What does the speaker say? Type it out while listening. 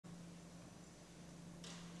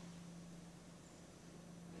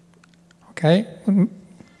Okay.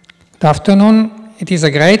 Good afternoon. It is a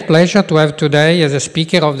great pleasure to have today as a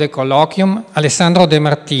speaker of the colloquium Alessandro De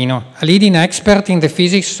Martino, a leading expert in the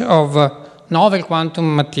physics of novel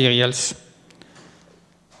quantum materials.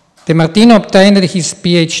 De Martino obtained his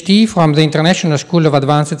PhD from the International School of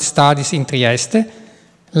Advanced Studies in Trieste.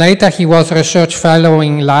 Later, he was research fellow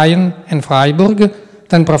in Lyon and Freiburg,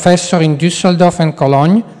 then professor in Düsseldorf and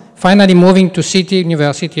Cologne, finally moving to City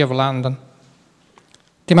University of London.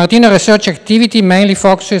 De Martino research activity mainly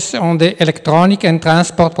focuses on the electronic and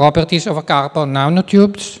transport properties of carbon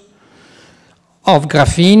nanotubes, of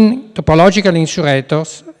graphene, topological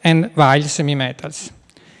insulators, and Weil semimetals.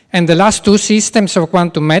 And the last two systems of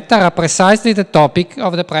quantum matter are precisely the topic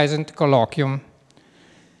of the present colloquium.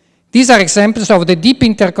 These are examples of the deep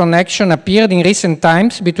interconnection appeared in recent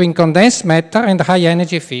times between condensed matter and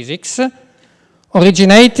high-energy physics,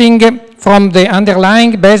 originating from the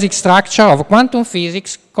underlying basic structure of quantum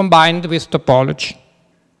physics combined with topology.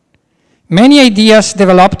 Many ideas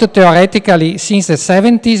developed theoretically since the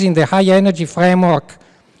 70s in the high-energy framework,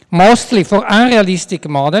 mostly for unrealistic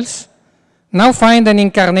models, now find an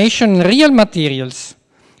incarnation in real materials.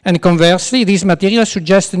 And conversely, these materials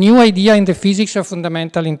suggest new ideas in the physics of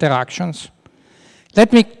fundamental interactions.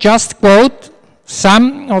 Let me just quote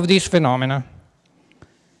some of these phenomena.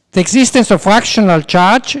 The existence of fractional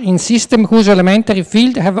charge in systems whose elementary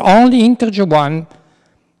field have only integer 1,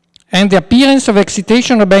 and the appearance of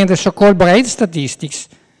excitation obeying the so-called braid statistics,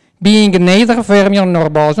 being neither fermion nor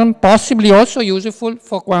boson, possibly also useful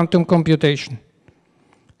for quantum computation.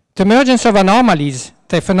 The emergence of anomalies,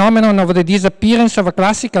 the phenomenon of the disappearance of a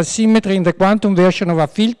classical symmetry in the quantum version of a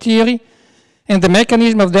field theory, and the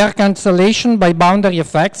mechanism of their cancellation by boundary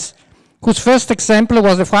effects, whose first example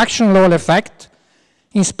was the fractional Hall effect,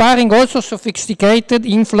 inspiring also sophisticated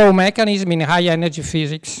inflow mechanism in high-energy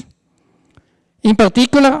physics. In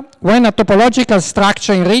particular, when a topological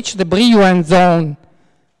structure enriches the Brillouin zone,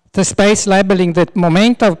 the space labeling the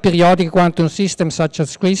momenta of periodic quantum systems such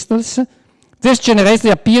as crystals, this generates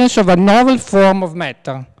the appearance of a novel form of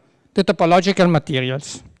matter, the topological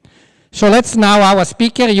materials. So let's now our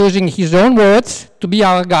speaker, using his own words, to be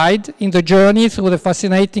our guide in the journey through the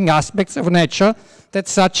fascinating aspects of nature that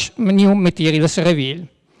such new materials reveal.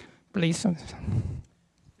 Please.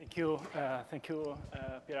 Thank you,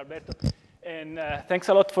 Pier Alberto. And thanks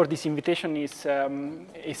a lot for this invitation.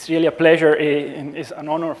 It's really a pleasure and it's an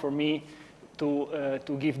honor for me to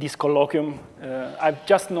give this colloquium. I've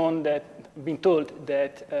just been told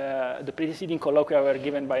that the preceding colloquia were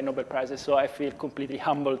given by Nobel Prizes, so I feel completely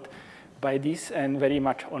humbled by this and very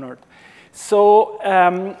much honored. So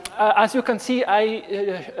as you can see,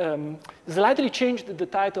 I slightly changed the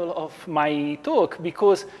title of my talk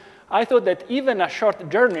because I thought that even a short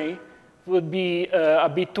journey would be a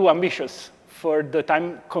bit too ambitious for the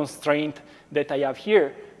time constraint that I have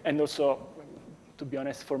here, and also, to be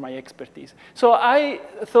honest, for my expertise. So I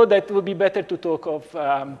thought that it would be better to talk of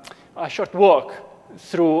a short walk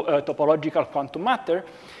through topological quantum matter.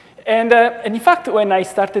 And in fact, when I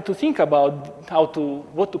started to think about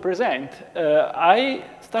what to present, I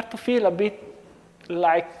start to feel a bit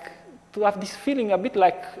like, to have this feeling a bit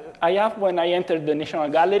like I have when I enter the National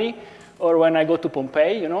Gallery or when I go to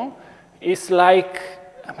Pompeii, you know? It's like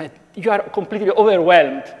you are completely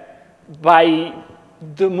overwhelmed by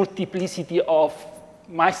the multiplicity of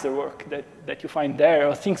masterwork that you find there,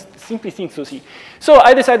 or simply things to see. So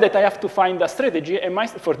I decided that I have to find a strategy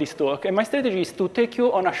for this talk, and my strategy is to take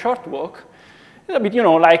you on a short walk. A bit, you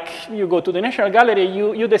know, like you go to the National Gallery,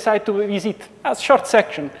 you decide to visit a short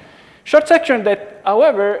section that,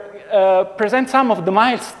 however, presents some of the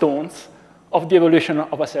milestones of the evolution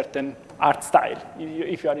of a certain art style,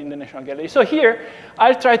 if you are in the National Gallery. So here,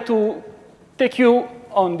 I'll try to take you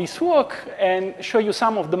on this walk and show you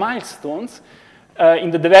some of the milestones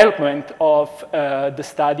in the development of the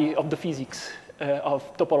study of the physics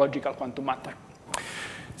of topological quantum matter.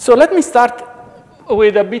 So let me start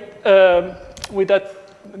with a bit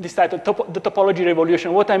this title, the topology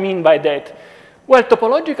revolution. What I mean by that? Well,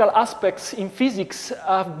 topological aspects in physics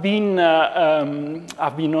have been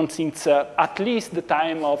known since at least the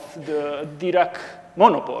time of the Dirac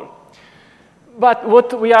monopole. But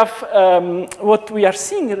what we are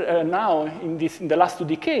seeing now in the last 2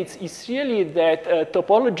 decades is really that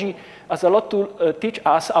topology has a lot to teach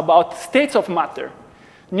us about states of matter,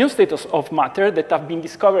 new states of matter that have been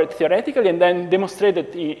discovered theoretically and then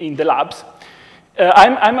demonstrated in the labs.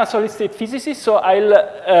 I'm a solid-state physicist, so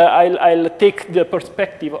I'll take the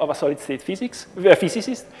perspective of a solid-state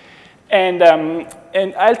physicist. And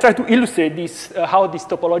I'll try to illustrate this, how these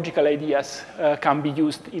topological ideas can be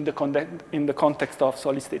used in the context of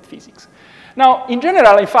solid-state physics. Now, in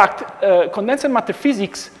general, in fact, condensed matter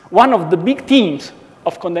physics, one of the big themes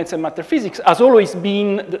of condensed matter physics has always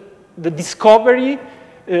been the discovery,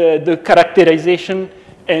 the characterization,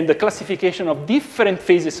 and the classification of different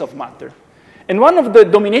phases of matter. And one of the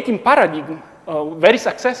dominating paradigms, very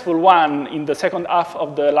successful one in the second half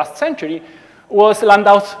of the last century, was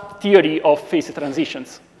Landau's theory of phase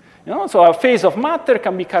transitions. So a phase of matter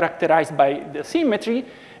can be characterized by the symmetry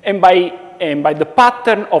and by the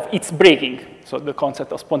pattern of its breaking, so the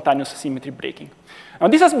concept of spontaneous symmetry breaking. Now,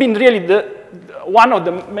 this has been really one of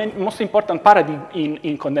the most important paradigms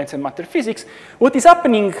in condensed matter physics. What has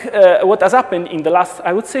happened in the last,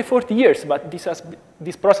 I would say, 40 years, but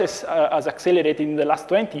this process has accelerated in the last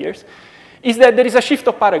 20 years, is that there is a shift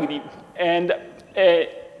of paradigm. And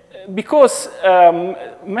because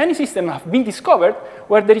many systems have been discovered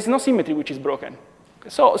where there is no symmetry which is broken.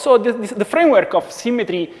 So the framework of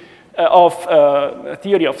symmetry,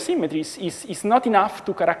 theory of symmetries is not enough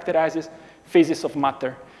to characterize phases of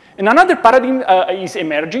matter. And another paradigm is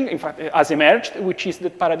emerging, in fact, has emerged, which is the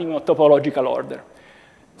paradigm of topological order.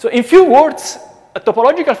 So in few words, a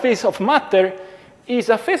topological phase of matter is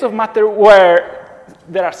a phase of matter where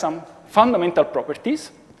there are some fundamental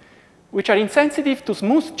properties which are insensitive to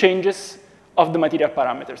smooth changes of the material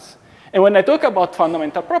parameters. And when I talk about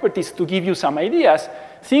fundamental properties, to give you some ideas,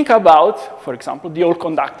 think about, for example, the Hall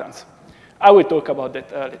conductance. I will talk about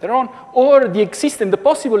that later on, or the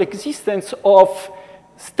possible existence of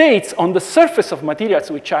states on the surface of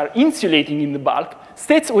materials which are insulating in the bulk,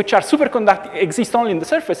 states which are superconducting, exist only in the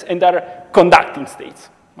surface, and are conducting states.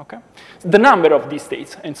 Okay? The number of these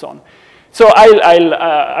states, and so on. So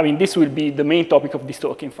I mean, this will be the main topic of this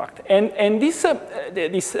talk, in fact. And these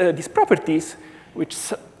properties, which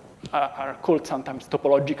are called sometimes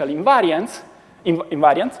topological invariants,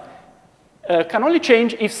 can only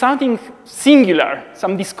change if something singular,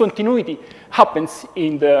 some discontinuity, happens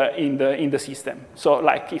in the system. So,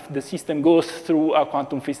 like if the system goes through a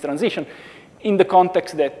quantum phase transition, in the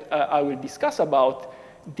context that I will discuss about,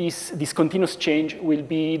 this continuous change will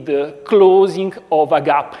be the closing of a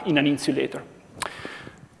gap in an insulator.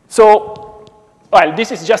 So, well,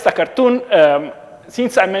 this is just a cartoon.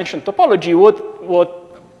 Since I mentioned topology, well,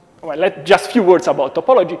 just a few words about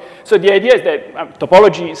topology. So the idea is that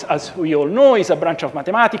topology, as we all know, is a branch of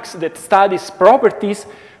mathematics that studies properties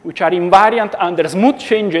which are invariant under smooth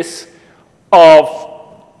changes,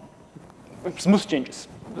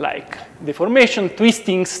 like deformation,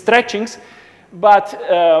 twisting, stretchings, but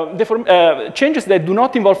changes that do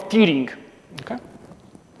not involve tearing. Okay?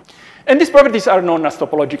 And these properties are known as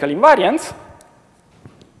topological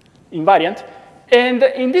invariant. And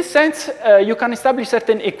in this sense, you can establish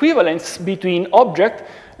certain equivalence between objects,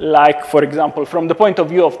 like, for example, from the point of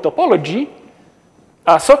view of topology,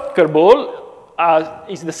 a soccer ball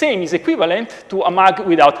is equivalent to a mug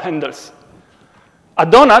without handles. A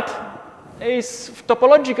donut is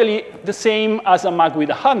topologically the same as a mug with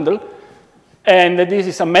a handle, and this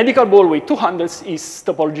is a medical ball with two handles is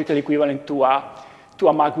topologically equivalent to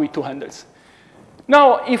a mug with two handles.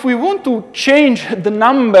 Now, if we want to change the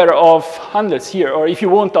number of handles here, or if you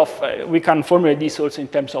want, we can formulate this also in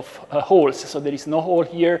terms of holes. So there is no hole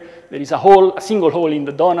here. There is a single hole in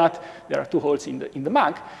the donut. There are two holes in the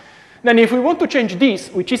mug. Then if we want to change this,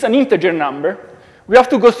 which is an integer number, we have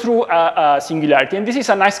to go through a singularity. And this is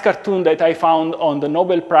a nice cartoon that I found on the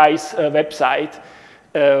Nobel Prize website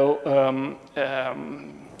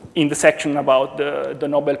in the section about the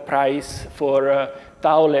Nobel Prize for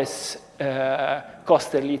Thouless,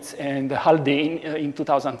 Kosterlitz, and Haldane in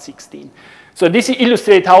 2016. So this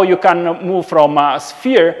illustrates how you can move from a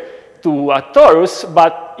sphere to a torus,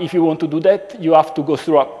 but if you want to do that, you have to go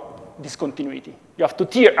through a discontinuity. You have to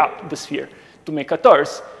tear up the sphere to make a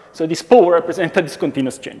torus. So this pole represents a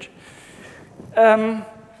discontinuous change.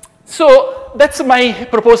 So that's my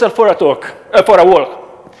proposal for a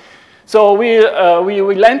walk. So we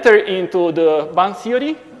will enter into the band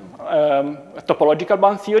theory, topological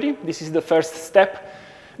band theory. This is the first step,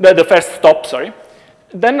 the first stop, sorry.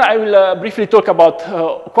 Then I will briefly talk about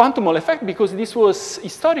quantum Hall effect, because this was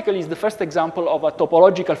historically the first example of a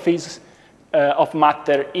topological phase of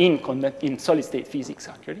matter in solid-state physics,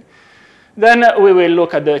 actually. Then we will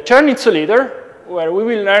look at the Chern insulator, where we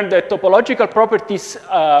will learn that topological properties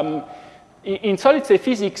in solid-state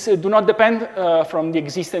physics do not depend from the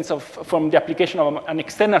application of an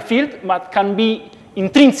external field, but can be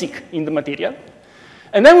intrinsic in the material.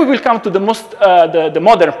 And then we will come to the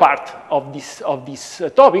modern part of this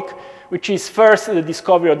topic, which is first the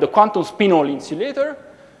discovery of the quantum spin-Hall insulator,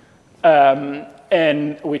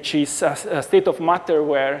 and which is a state of matter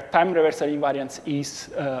where time reversal invariance is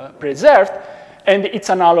preserved, and its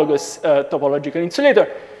analogous topological insulator,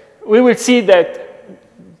 we will see that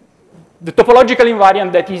the topological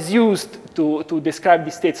invariant that is used to describe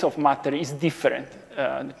the states of matter is different.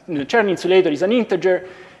 The Chern insulator is an integer.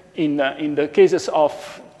 In the cases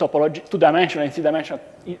of two-dimensional and three-dimensional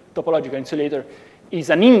topological insulator is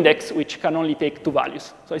an index which can only take two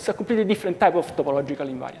values. So it's a completely different type of topological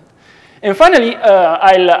invariant. And finally,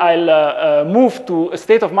 I'll move to a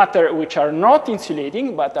state of matter which are not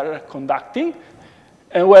insulating but are conducting,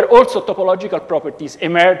 and where also topological properties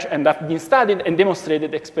emerge and have been studied and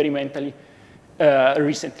demonstrated experimentally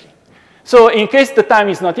recently. So in case the time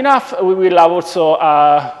is not enough, we will have also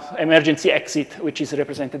emergency exit, which is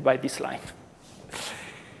represented by this line.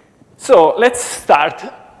 So let's start.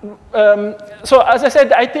 So as I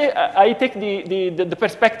said, I take the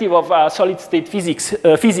perspective of a solid-state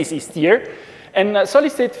physicist here. And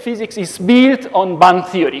solid-state physics is built on band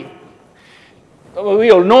theory.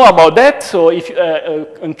 We all know about that. So if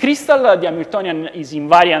in crystal, the Hamiltonian is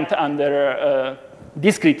invariant under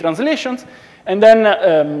discrete translations. And then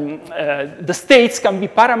the states can be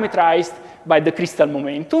parameterized by the crystal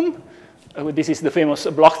momentum. This is the famous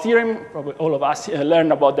Bloch theorem. Probably all of us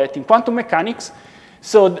learned about that in quantum mechanics.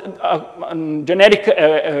 So a generic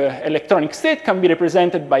electronic state can be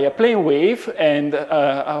represented by a plane wave and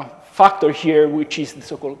a factor here, which is the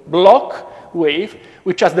so-called Bloch wave,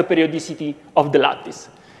 which has the periodicity of the lattice.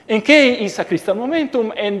 And K is a crystal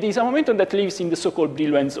momentum, and is a momentum that lives in the so-called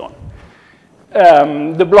Brillouin zone.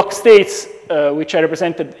 The Bloch states, which are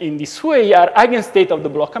represented in this way, are eigenstate of the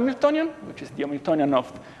Bloch Hamiltonian, which is the Hamiltonian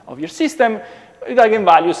of your system, with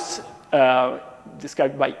eigenvalues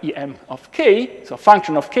described by Em of K, so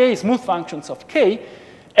function of K, smooth functions of K.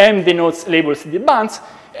 M denotes labels the bands,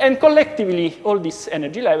 and collectively, all these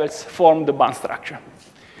energy levels form the band structure.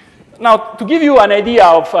 Now, to give you an idea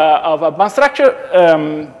of a band structure,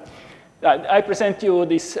 I present you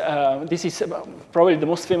this. This is probably the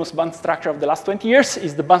most famous band structure of the last 20 years,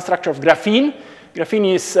 is the band structure of graphene.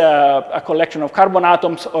 Graphene is a collection of carbon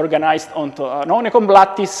atoms organized onto an honeycomb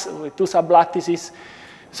lattice with two sublattices.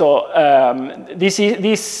 So this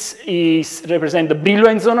represents the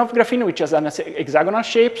Brillouin zone of graphene, which has an hexagonal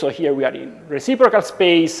shape. So here we are in reciprocal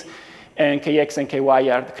space, and Kx and Ky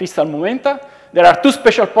are the crystal momenta. There are two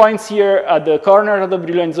special points here at the corner of the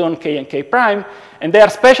Brillouin zone, K and K prime, and they are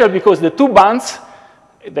special because the two bands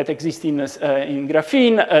that exist in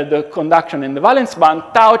graphene, the conduction and the valence band,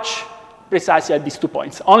 touch precisely at these 2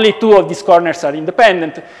 points. Only two of these corners are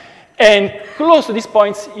independent, and close to these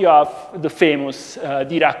points you have the famous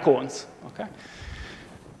Dirac cones, okay?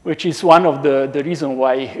 Which is one of the reasons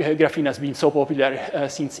why graphene has been so popular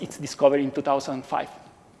since its discovery in 2005.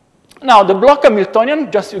 Now, the Bloch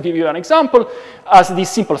Hamiltonian, just to give you an example, has this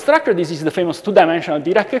simple structure. This is the famous two-dimensional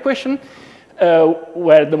Dirac equation,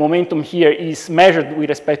 where the momentum here is measured with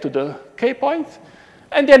respect to the K point.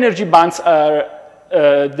 And the energy bands are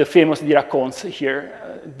the famous Dirac cones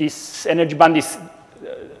here. This energy band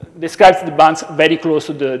describes the bands very close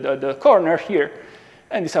to the corner here.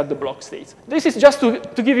 And these are the Bloch states. This is just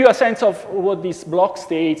to give you a sense of what these Bloch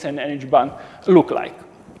states and energy band look like.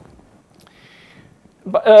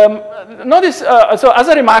 But, notice, so as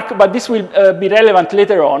a remark, but this will be relevant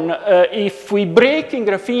later on, if we break in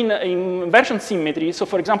graphene in inversion symmetry, so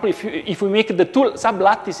for example, if we make the two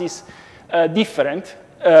sublattices different,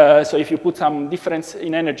 so if you put some difference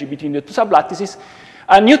in energy between the two sublattices,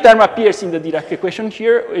 a new term appears in the Dirac equation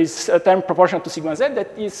here, is a term proportional to sigma z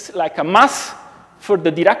that is like a mass for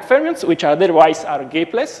the Dirac fermions, which otherwise are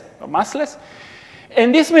gapeless or massless.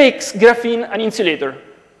 And this makes graphene an insulator.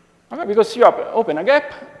 Okay, because you open a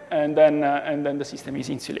gap, and then the system is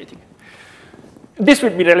insulating. This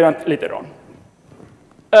will be relevant later on.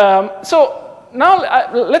 So now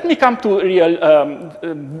let me come to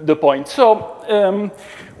the point. So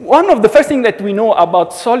one of the first things that we know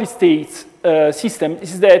about solid-state systems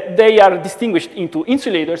is that they are distinguished into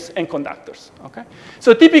insulators and conductors. Okay?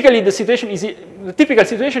 So typically, the typical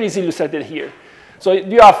situation is illustrated here. So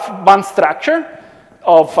you have band structure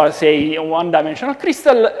of, say, one-dimensional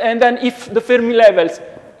crystal, and then if the Fermi levels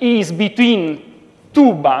is between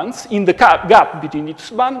two bands, in the gap between the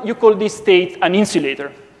two bands, you call this state an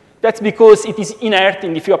insulator. That's because it is inert,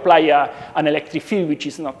 and if you apply an electric field which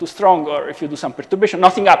is not too strong, or if you do some perturbation,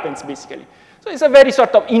 nothing happens, basically. So it's a very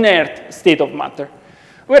sort of inert state of matter.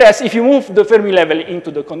 Whereas if you move the Fermi level into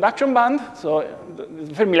the conduction band, so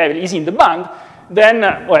the Fermi level is in the band, then,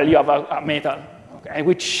 well, you have a metal. Okay,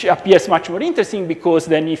 which appears much more interesting because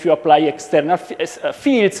then if you apply external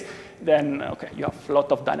fields, then okay, you have a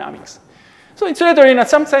lot of dynamics. So insulators, in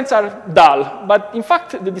some sense, are dull. But in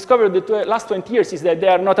fact, the discovery of the last 20 years is that they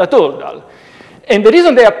are not at all dull. And the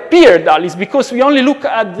reason they appear dull is because we only look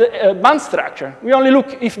at the band structure. We only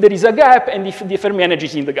look if there is a gap and if the Fermi energy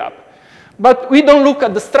is in the gap. But we don't look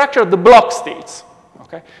at the structure of the block states.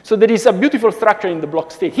 Okay? So there is a beautiful structure in the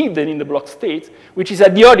block state, hidden in the block states, which is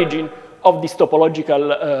at the origin of these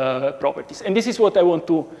topological properties. And this is what I want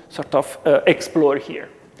to sort of explore here.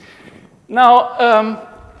 Now,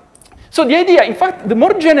 so the idea, in fact, the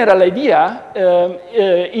more general idea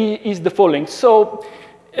is the following. So,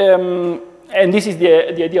 and this is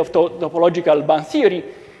the idea of topological band theory.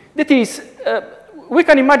 That is, we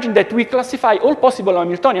can imagine that we classify all possible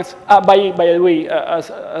Hamiltonians. By the way, as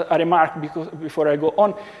a remark before I go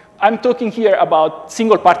on, I'm talking here about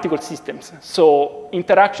single particle systems. So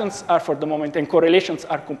interactions are for the moment, and correlations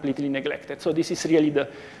are completely neglected. So this is really the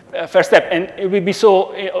first step, and it will be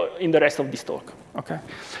so in the rest of this talk. Okay.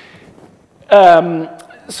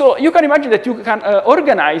 So you can imagine that you can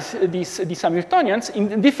organize these Hamiltonians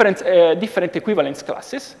in different equivalence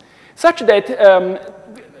classes, such that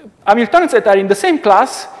Hamiltonians that are in the same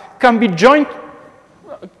class can be joined.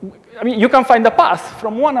 I mean, you can find a path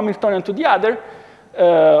from one Hamiltonian to the other,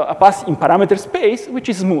 a path in parameter space, which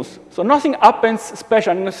is smooth. So nothing happens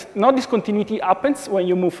special, no discontinuity happens when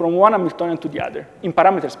you move from one Hamiltonian to the other in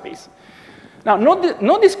parameter space. Now,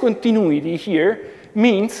 no discontinuity here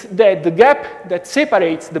means that the gap that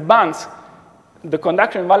separates the bands, the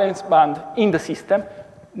conduction and valence band in the system,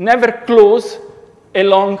 never close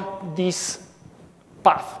along this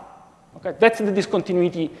path. Okay? That's the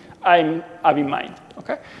discontinuity I have in mind.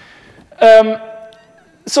 Okay?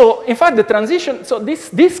 So in fact, the transition, so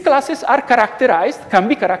these classes are characterized, can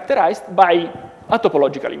be characterized by a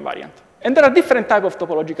topological invariant. And there are different types of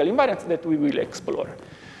topological invariants that we will explore.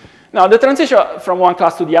 Now, the transition from one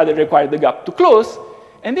class to the other requires the gap to close,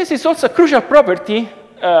 and this is also a crucial property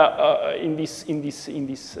in this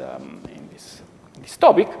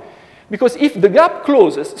topic, because if the gap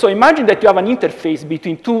closes, so imagine that you have an interface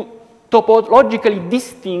between two topologically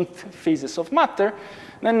distinct phases of matter,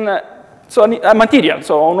 then so a material.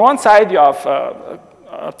 So on one side you have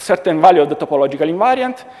a certain value of the topological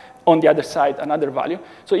invariant, on the other side another value.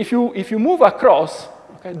 So if you move across,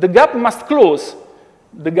 okay, the gap must close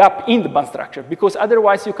the gap in the band structure, because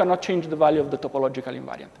otherwise you cannot change the value of the topological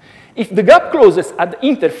invariant. If the gap closes at the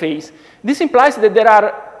interface, this implies that there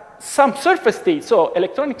are some surface states, so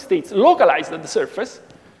electronic states localized at the surface,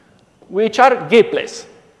 which are gapeless.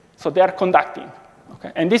 So they are conducting.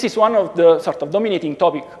 Okay? And this is one of the sort of dominating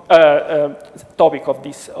topic of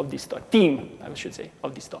this theme, I should say,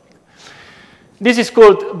 of this topic. This is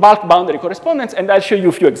called bulk boundary correspondence, and I'll show you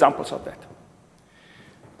a few examples of that.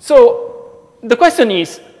 So the question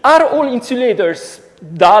is, are all insulators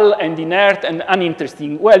dull and inert and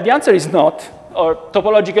uninteresting? Well, the answer is not, or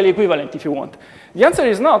topologically equivalent if you want. The answer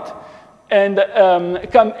is not, and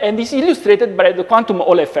is illustrated by the quantum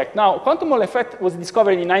Hall effect. Now, quantum Hall effect was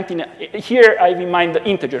discovered in here I have in mind the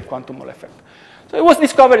integer quantum Hall effect. So it was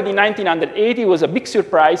discovered in 1980, it was a big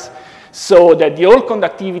surprise, so that the Hall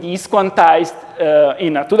conductivity is quantized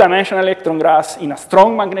in a two-dimensional electron grass in a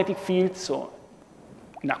strong magnetic field, so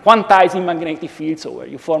in a quantizing magnetic field, so where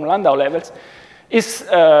you form Landau levels, is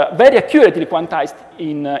very accurately quantized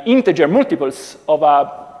in integer multiples of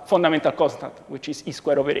a fundamental constant, which is E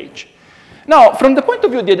squared over H. Now, from the point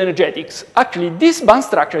of view of the energetics, actually, this band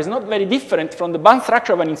structure is not very different from the band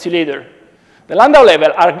structure of an insulator. The Landau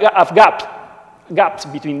level have gaps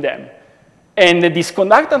between them. And this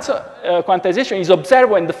conductance quantization is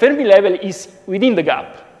observed when the Fermi level is within the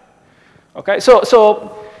gap. Okay, so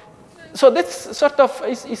that's sort of,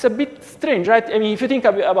 is a bit strange, right? I mean, if you think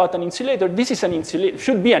about an insulator, this is an insulator,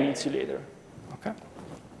 should be an insulator, okay?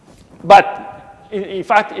 But in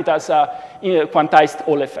fact, it has a quantized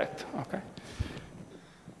Hall effect, okay?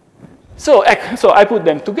 So I put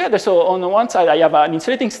them together. So on the one side, I have an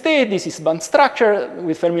insulating state. This is band structure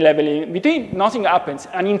with Fermi level in between. Nothing happens,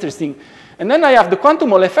 uninteresting. And then I have the quantum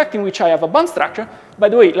Hall effect in which I have a band structure. By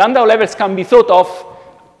the way, Landau levels can be thought of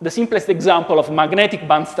the simplest example of magnetic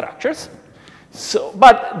band structures, so,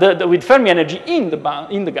 but with Fermi energy in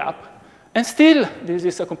the gap, and still this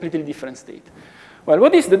is a completely different state. Well,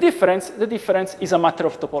 what is the difference? The difference is a matter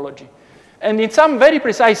of topology. And in some very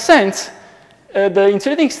precise sense, the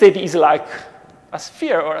insulating state is like a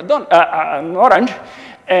sphere or an orange,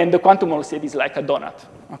 and the quantum Hall state is like a donut.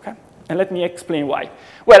 Okay? And let me explain why.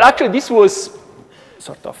 Well, actually, this was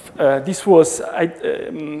sort of,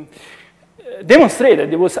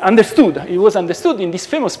 demonstrated, it was understood. It was understood in this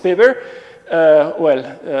famous paper,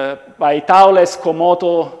 by Taules,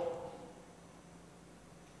 Komoto,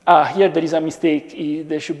 Here there is a mistake.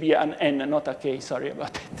 There should be an N, not a K. Sorry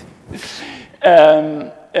about that.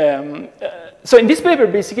 So in this paper,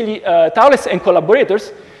 basically, Towles and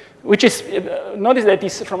collaborators, which is, notice that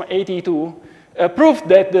it's from 82, proved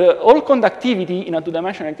that the all conductivity in a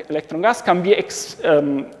two-dimensional electron gas can be expressed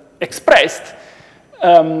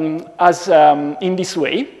as in this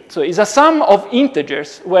way. So it's a sum of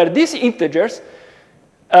integers, where these integers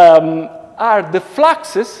are the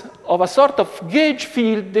fluxes of a sort of gauge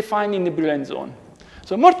field defined in the Brillouin zone.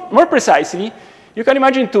 So more precisely, you can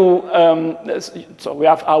imagine so we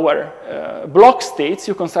have our block states.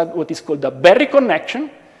 You construct what is called a Berry connection,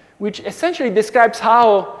 which essentially describes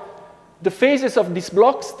how the phases of these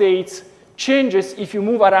block states changes if you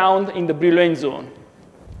move around in the Brillouin zone,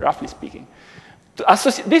 roughly speaking.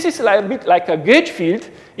 This is a bit like a gauge field.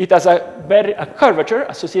 It has a curvature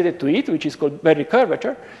associated to it, which is called Berry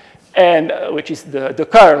curvature, and which is the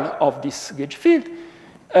curl of this gauge field.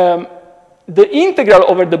 The integral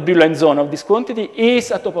over the Brillouin zone of this quantity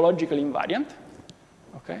is a topological invariant,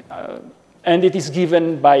 okay? And it is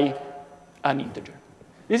given by an integer.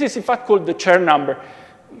 This is, in fact, called the Chern number.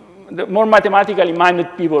 The more mathematically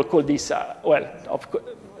minded people call this, call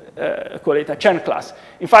it a Chern class.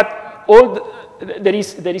 In fact, there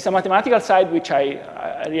is a mathematical side which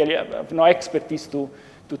I really have no expertise to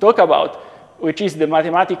talk about, which is the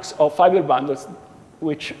mathematics of fiber bundles,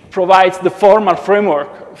 which provides the formal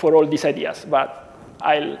framework for all these ideas. But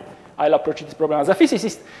I'll approach this problem as a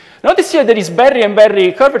physicist. Notice here there is Berry and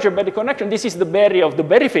Berry curvature, Berry connection. This is the Berry of the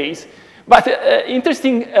Berry phase. But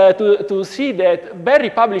interesting to see that Berry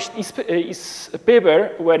published his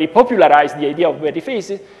paper where he popularized the idea of Berry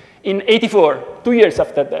phases in '84, 2 years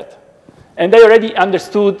after that. And they already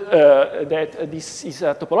understood that this is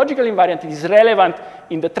a topological invariant. It is relevant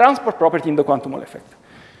in the transport property in the quantum Hall effect.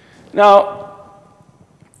 Now,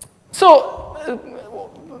 so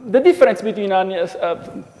the difference between an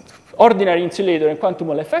ordinary insulator and quantum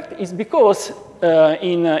Hall effect is because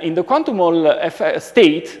in the quantum Hall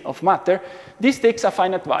state of matter, this takes a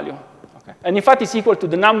finite value. Okay? And in fact, it's equal to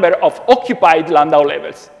the number of occupied Landau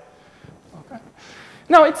levels. Okay?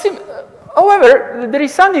 Now, it seems, however, there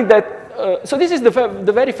is something that, so this is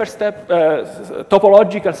the very first step,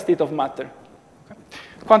 topological state of matter, okay?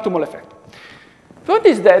 Quantum Hall effect. What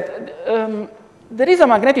is that? There is a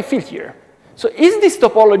magnetic field here. So is this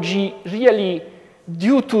topology really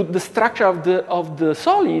due to the structure of the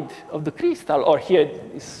solid, of the crystal, or here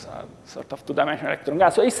is sort of two-dimensional electron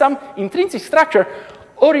gas? So is some intrinsic structure,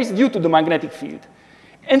 or is due to the magnetic field?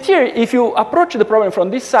 And here, if you approach the problem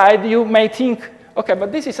from this side, you may think, okay,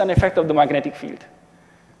 but this is an effect of the magnetic field.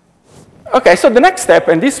 Okay, so the next step,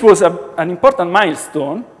 and this was an important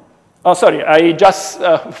milestone. Oh, sorry, I just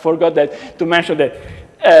forgot to mention that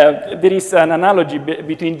there is an analogy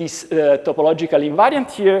between this topological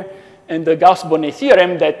invariant here and the Gauss-Bonnet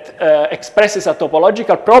theorem that expresses a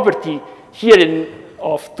topological property here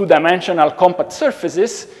of two-dimensional compact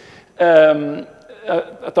surfaces. It's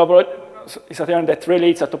a theorem that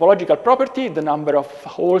relates a topological property, the number of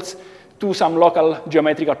holes, to some local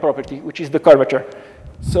geometrical property, which is the curvature.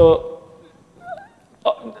 So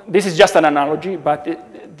this is just an analogy, but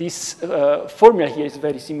this formula here is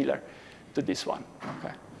very similar to this one.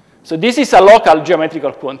 Okay. So this is a local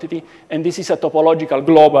geometrical quantity, and this is a topological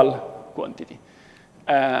global quantity.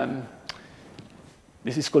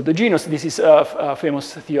 This is called the genus. This is a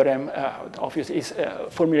famous theorem, obviously, is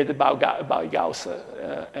formulated by Gauss,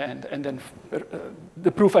 and then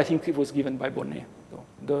the proof, I think, it was given by Bonnet,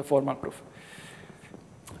 the formal proof.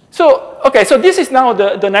 So, okay, so this is now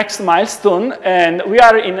the next milestone, and we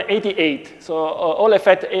are in 88. So all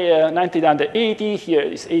effect 1980, here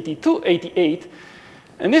is 82, 88.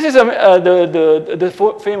 And this is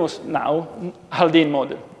the famous now Haldane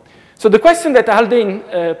model. So the question that Haldane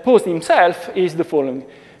posed himself is the following.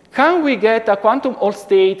 Can we get a quantum Hall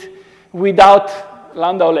state without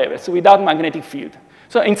Landau levels, without magnetic field?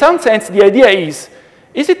 So in some sense, the idea is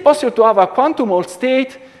it possible to have a quantum Hall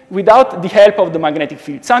state without the help of the magnetic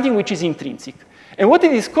field, something which is intrinsic? And what he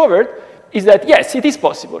discovered is that, yes, it is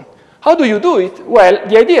possible. How do you do it? Well,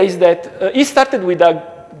 the idea is that he started with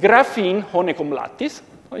a graphene honeycomb lattice.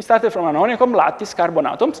 So he started from an honeycomb lattice, carbon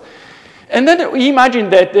atoms. And then we imagine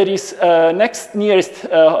that there is next nearest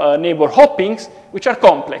neighbor hoppings, which are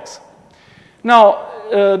complex.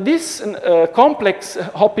 Now, this complex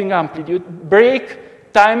hopping amplitude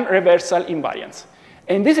break time reversal invariance.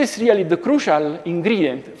 And this is really the crucial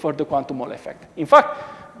ingredient for the quantum Hall effect. In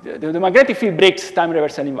fact, the magnetic field breaks time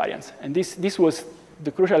reversal invariance. And this was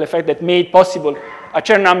the crucial effect that made possible a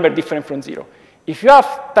Chern number different from 0. If you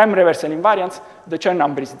have time reversal invariance, the Chern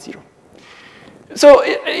number is 0. So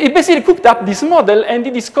it basically cooked up this model, and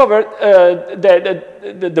it discovered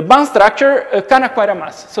that the band structure can acquire a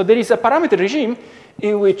mass. So there is a parameter regime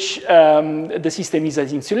in which the system is an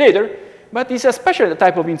insulator, but it's a special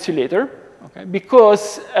type of insulator, okay,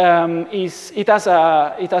 because it has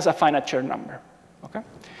a finite Chern number, okay?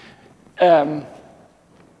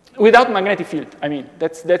 Without magnetic field, I mean,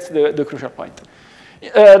 that's the crucial point.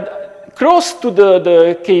 Close to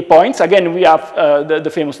the K points, again, we have the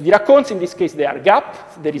famous Dirac cones. In this case, they are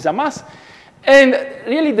gaps. There is a mass. And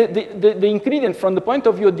really, the ingredient from the point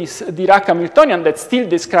of view of this Dirac Hamiltonian that still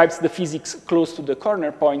describes the physics close to the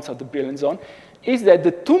corner points of the brilliant zone is that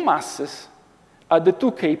the two masses at the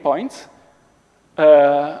two K points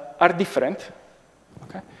are different.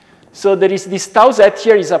 Okay? So there is this tau z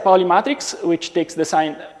here is a Pauli matrix, which takes the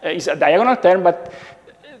sign, is a diagonal term, but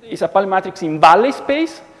is a Pauli matrix in Valley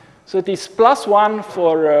space. So it is +1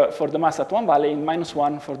 for the mass at one valley and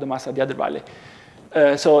 -1 for the mass at the other valley.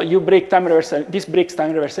 So you break time reversal, this breaks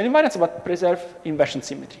time reversal invariance, but preserve inversion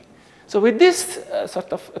symmetry. So with this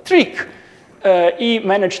sort of trick, he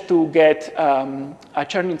managed to get a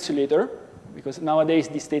Chern insulator, because nowadays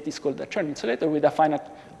this state is called a Chern insulator with a finite,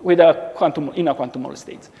 with a quantum, in a quantum Hall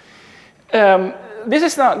state. This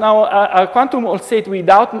is now a quantum Hall state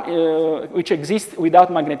without, which exists without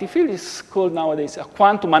magnetic field. It's called nowadays a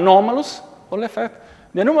quantum anomalous Hall effect.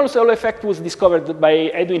 The anomalous Hall effect was discovered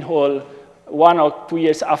by Edwin Hall 1 or 2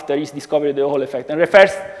 years after he discovered the Hall effect, and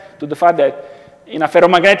refers to the fact that in a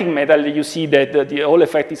ferromagnetic metal you see that the Hall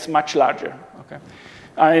effect is much larger. Okay?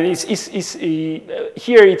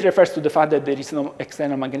 Here it refers to the fact that there is no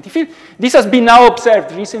external magnetic field. This has been now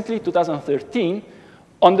observed recently, 2013,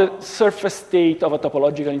 on the surface state of a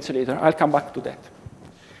topological insulator. I'll come back to that.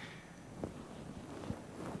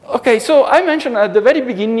 Okay, so I mentioned at the very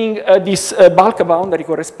beginning this bulk boundary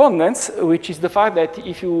correspondence, which is the fact that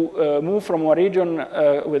if you move from a region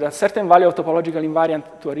with a certain value of topological invariant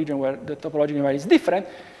to a region where the topological invariant is different,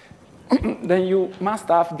 then you must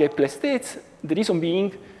have gapless states. The reason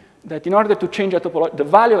being that in order to change the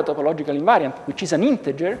value of a topological invariant, which is an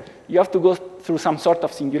integer, you have to go through some sort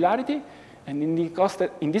of singularity. And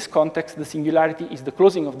in this context, the singularity is the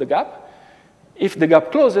closing of the gap. If the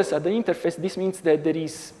gap closes at the interface, this means that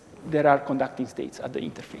there are conducting states at the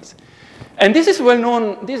interface. And this is well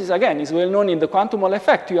known, this is again, is well known in the quantum Hall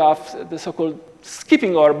effect. You have the so-called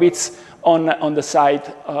skipping orbits on the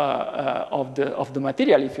side of the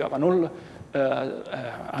material if you have a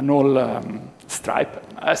null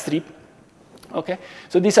strip. Okay,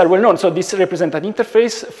 so these are well known. So this represents an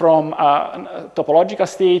interface from a topological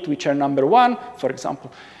state with Chern number 1, for example,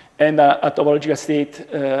 and a topological state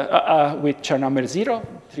with Chern number 0,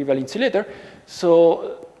 trivial insulator.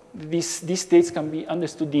 So these states can be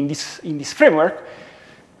understood in this framework,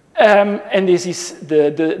 and this is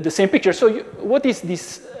the same picture. So what is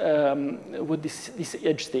this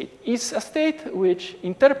edge state? It's a state which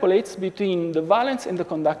interpolates between the valence and the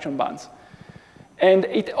conduction bands. And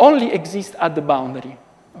it only exists at the boundary.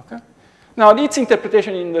 Okay? Now, its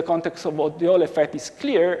interpretation in the context of what the Hall effect is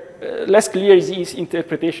clear. Less clear is its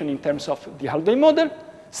interpretation in terms of the Haldane model.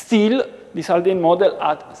 Still, this Haldane model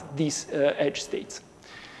has these edge states.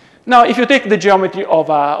 Now, if you take the geometry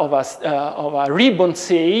of a ribbon,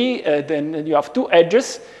 say, then you have two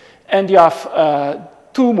edges, and you have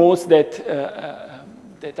two modes that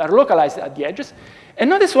are localized at the edges. And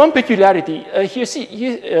notice one peculiarity.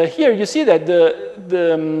 Here you see that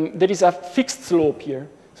there is a fixed slope here.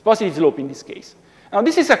 It's positive slope in this case. Now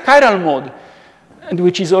this is a chiral mode, and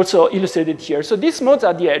which is also illustrated here. So these modes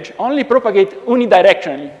at the edge only propagate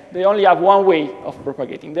unidirectionally. They only have one way of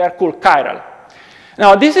propagating. They are called chiral.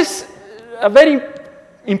 Now this is a very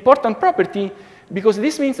important property because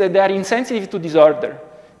this means that they are insensitive to disorder.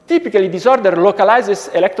 Typically, disorder localizes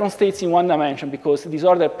electron states in one dimension because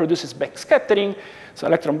disorder produces backscattering. So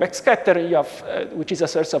electron backscatter, you have, which is a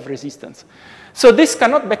source of resistance. So this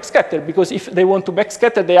cannot backscatter because if they want to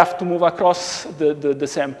backscatter, they have to move across the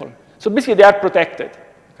sample. So basically, they are protected,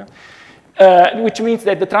 okay? Which means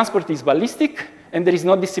that the transport is ballistic and there is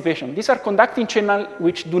no dissipation. These are conducting channels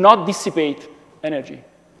which do not dissipate energy.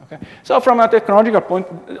 Okay? So from a technological point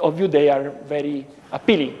of view, they are very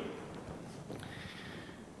appealing.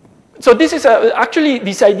 So this is actually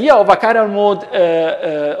this idea of a chiral mode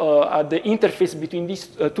at the interface between these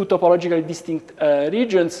two topologically distinct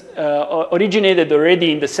regions originated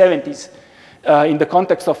already in the 70s in the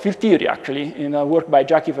context of field theory, actually, in a work by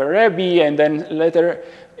Jackie Verrebi, and then later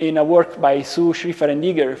in a work by Sue, Schrieffer, and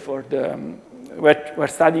Eager for we're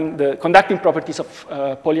studying the conducting properties of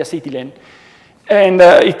polyacetylene. And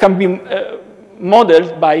it can be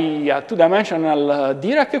modeled by a two-dimensional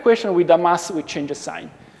Dirac equation with a mass which changes sign.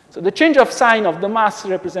 So the change of sign of the mass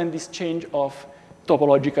represents this change of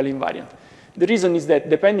topological invariant. The reason is that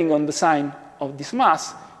depending on the sign of this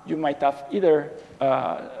mass, you might have either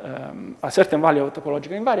a certain value of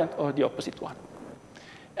topological invariant or the opposite one.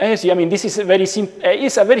 And you see, I mean, this is a very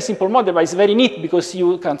simple model, but it's very neat because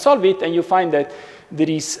you can solve it and you find that there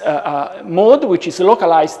is a mode which is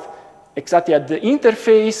localized exactly at the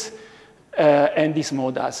interface, and this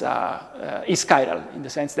mode has is chiral in the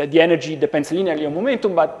sense that the energy depends linearly on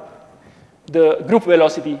momentum, but the group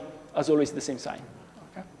velocity has always the same sign.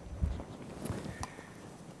 Okay.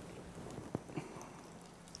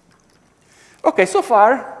 Okay, so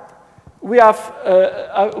far we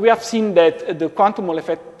have seen that the quantum Hall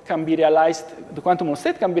effect can be realized, the quantum Hall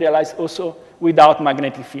state can be realized also without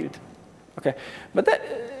magnetic field. Okay,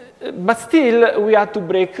 but still we have to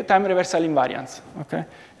break time reversal invariance. Okay,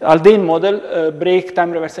 Haldane model break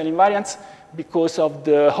time reversal invariance because of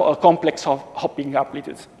the complex of hopping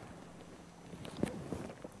amplitudes,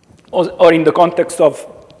 or in the context of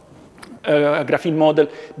a graphene model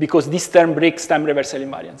because this term breaks time reversal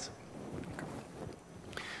invariance.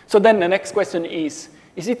 So then the next question is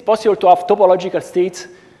it possible to have topological states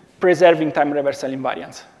preserving time reversal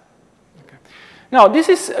invariance? Okay. Now, this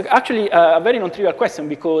is actually a very non-trivial question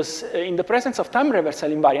because in the presence of time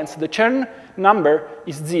reversal invariance, the Chern number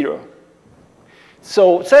is 0.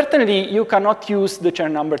 So certainly, you cannot use the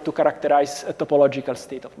Chern number to characterize a topological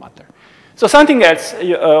state of matter. So something else,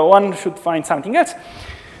 one should find something else.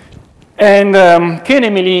 And Kay and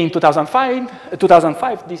Emily in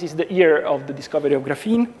 2005, this is the year of the discovery of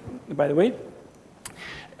graphene, by the way,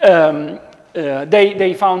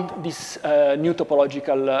 they found this new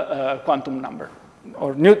topological quantum number,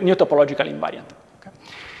 or new topological invariant. Okay.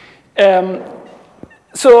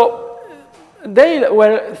 So they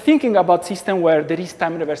were thinking about system where there is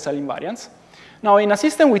time reversal invariance. Now, in a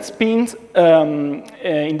system with spins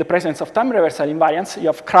in the presence of time reversal invariance, you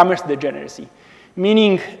have Kramer's degeneracy,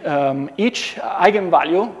 meaning each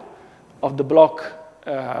eigenvalue of the block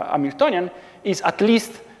Hamiltonian is at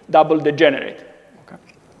least double degenerate. Okay.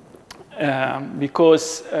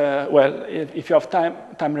 Because, well, if you have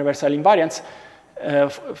time reversal invariance,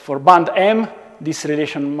 for band M, this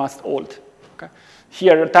relation must hold. Okay.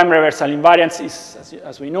 Here, time reversal invariance is,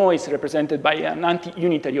 as we know, is represented by an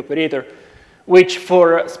anti-unitary operator, which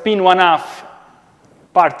for spin 1/2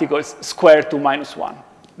 particles square to -1.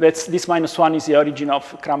 This -1 is the origin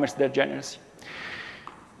of Kramer's degeneracy.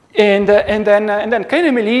 And then Kay and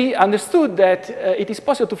Emily understood that it is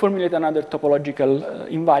possible to formulate another topological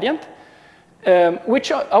invariant,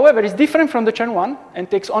 which, however, is different from the Chern one and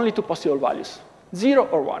takes only two possible values, 0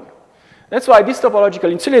 or 1. That's why this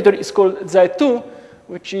topological insulator is called Z2,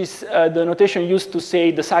 which is the notation used to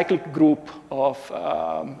say the cyclic group of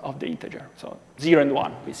the integer, so 0 and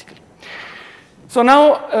 1, basically. So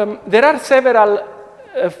now there are several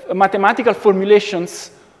mathematical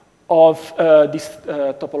formulations of this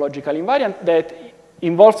topological invariant that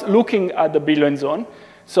involves looking at the Brillouin zone.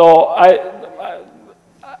 So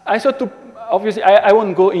I thought to, obviously, I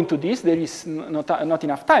won't go into this. There is not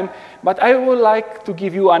enough time. But I would like to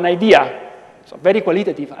give you an idea, so a very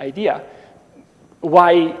qualitative idea,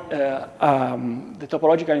 why the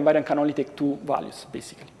topological invariant can only take two values,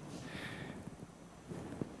 basically.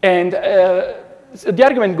 And the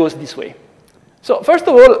argument goes this way. So first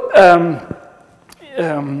of all,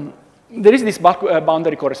 there is this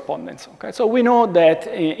boundary correspondence. Okay? So we know that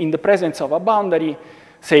in the presence of a boundary,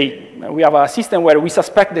 say we have a system where we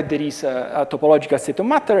suspect that there is a topological state of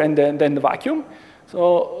matter and then the vacuum.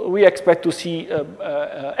 So we expect to see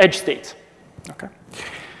edge states. Okay.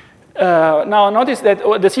 Now notice that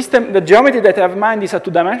the geometry that I have in mind is a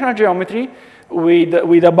two-dimensional geometry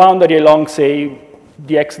with a boundary along, say,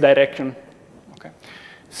 the x direction.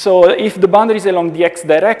 So if the boundary is along the x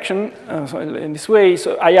direction, so in this way,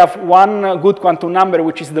 so I have one good quantum number,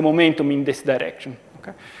 which is the momentum in this direction.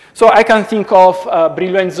 Okay? So I can think of a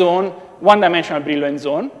Brillouin zone, one-dimensional Brillouin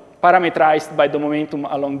zone, parameterized by the momentum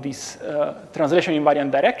along this translation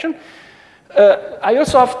invariant direction. I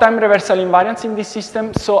also have time reversal invariance in this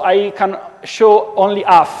system, so I can show only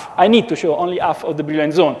half. I need to show only half of the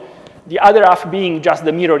Brillouin zone, the other half being just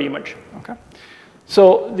the mirror image. Okay?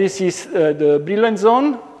 So this is the Brillouin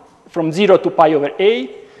zone from 0 to pi over a,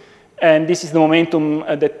 and this is the momentum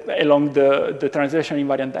that along the translation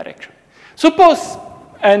invariant direction. Suppose,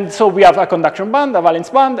 and so we have a conduction band, a valence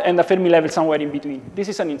band, and a Fermi level somewhere in between. This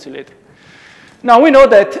is an insulator. Now we know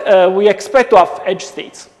that we expect to have edge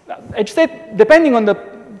states. Edge state, depending on the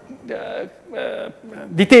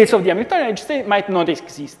details of the Hamiltonian, edge state might not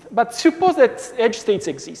exist. But suppose that edge states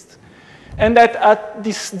exist, and that at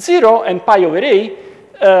this 0 and pi over a,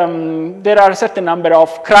 there are a certain number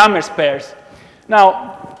of Kramer's pairs.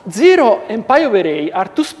 Now, 0 and pi over a are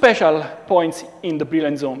two special points in the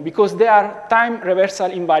brilliant zone because they are time reversal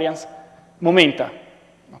invariance momenta.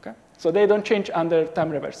 Okay? So they don't change under time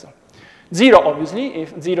reversal. 0, obviously,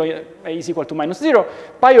 if 0 is equal to minus 0.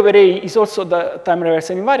 Pi over a is also the time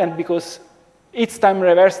reversal invariant because its time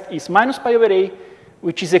reversed is minus pi over a,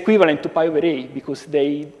 which is equivalent to pi over a because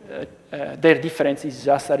their difference is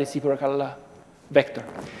just a reciprocal vector,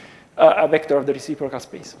 a vector of the reciprocal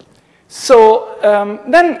space. So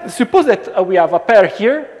then suppose that we have a pair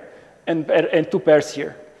here and two pairs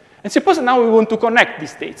here. And suppose now we want to connect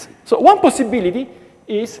these states. So one possibility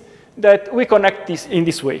is that we connect this in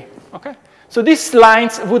this way. Okay? So these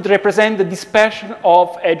lines would represent the dispersion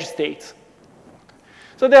of edge states.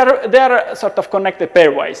 So they are sort of connected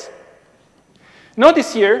pairwise.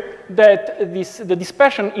 Notice here that the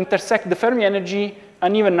dispersion intersects the Fermi energy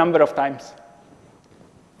an even number of times.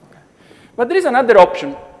 Okay. But there is another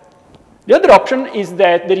option. The other option is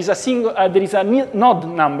that there is a node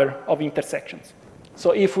number of intersections.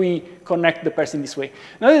 So if we connect the pairs in this way.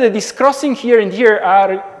 Notice that this crossing here and here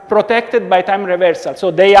are protected by time reversal,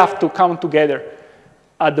 so they have to come together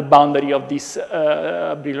at the boundary of this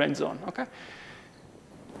brilliant zone. Okay.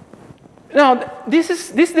 Now,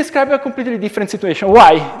 this describes a completely different situation.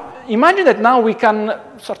 Why? Imagine that now we can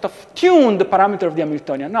sort of tune the parameter of the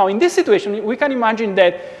Hamiltonian. Now, in this situation, we can imagine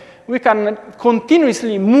that we can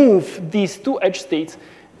continuously move these two edge states,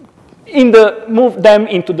 move them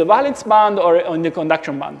into the valence band or in the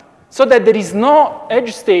conduction band, so that there is no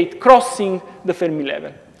edge state crossing the Fermi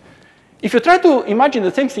level. If you try to imagine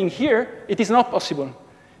the same thing here, it is not possible.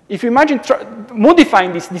 If you imagine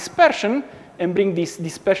modifying this dispersion and bring this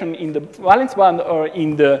dispersion in the valence band or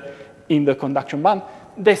in the conduction band,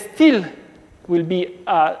 there still will be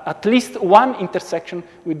at least one intersection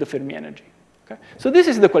with the Fermi energy. Okay? So this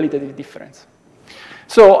is the qualitative difference.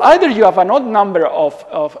 So either you have an odd number of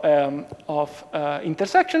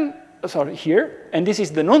intersection, sorry, here, and this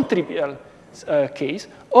is the non-trivial case,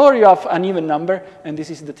 or you have an even number, and this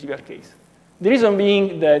is the trivial case. The reason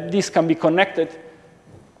being that this can be connected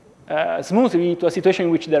smoothly to a situation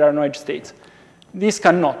in which there are no edge states. This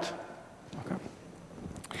cannot. Okay.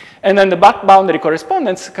 And then the back boundary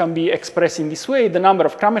correspondence can be expressed in this way. The number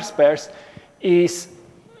of Kramer's pairs is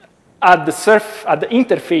at the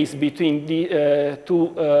interface between the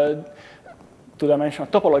two-dimensional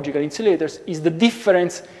topological insulators is the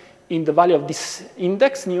difference in the value of this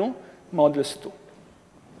index nu modulus 2.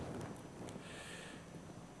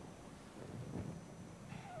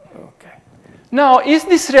 Okay. Now, is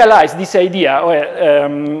this realized, this idea?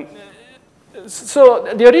 Well, so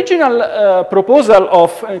the original proposal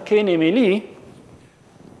of Kane and Meili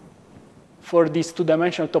for this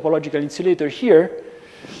two-dimensional topological insulator here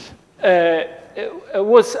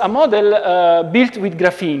was a model built with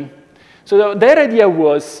graphene. So their idea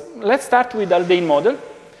was, let's start with Haldane model.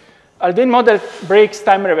 Haldane model breaks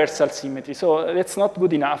time reversal symmetry, so that's not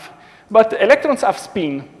good enough. But electrons have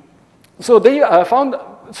spin. So they found,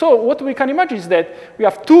 so what we can imagine is that we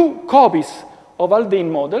have two copies of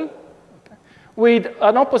Haldane model with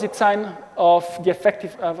an opposite sign of the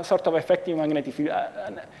effective, sort of effective magnetic field,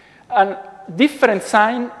 and different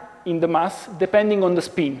sign in the mass depending on the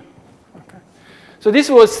spin. Okay. So this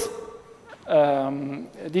was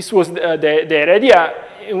their idea,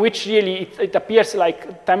 in which really it appears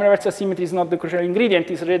like time reversal symmetry is not the crucial ingredient,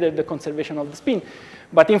 it's rather the conservation of the spin.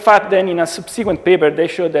 But in fact, then in a subsequent paper, they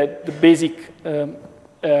showed that the basic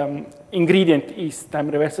ingredient is time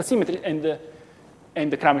reversal symmetry and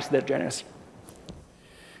the Kramer's degeneracy.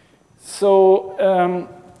 So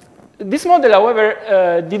this model,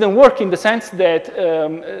 however, didn't work in the sense that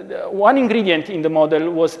one ingredient in the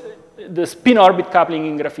model was the spin-orbit coupling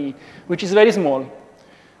in graphene, which is very small.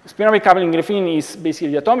 Spin-orbit coupling in graphene is basically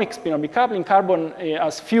the atomic spin-orbit coupling. Carbon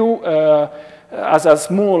has few, as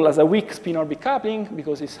small as a weak spin-orbit coupling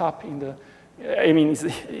because it's up in the, I mean,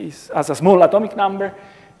 it has a small atomic number,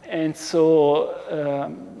 and so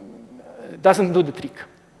it doesn't do the trick.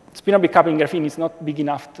 Spin-orbit coupling graphene is not big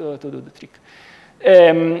enough to do the trick.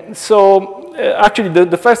 Actually,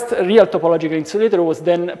 the first real topological insulator was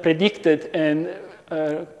then predicted and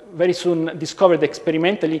very soon discovered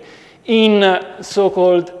experimentally in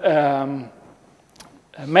so-called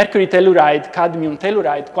mercury telluride, cadmium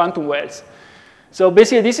telluride quantum wells. So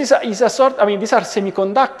basically, this is a sort, I mean, these are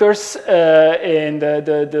semiconductors, and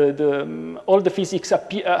all the physics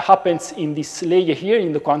happens in this layer here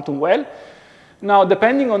in the quantum well. Now,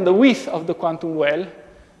 depending on the width of the quantum well,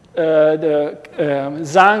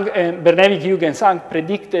 Zhang and Bernevik, Hughes, and Zhang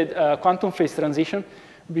predicted quantum phase transition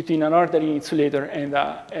between an ordinary insulator and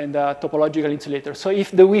a topological insulator. So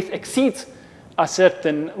if the width exceeds a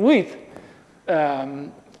certain width,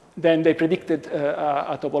 then they predicted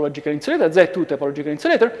a topological insulator, Z2 topological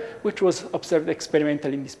insulator, which was observed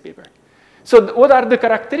experimentally in this paper. So what are the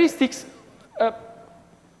characteristics?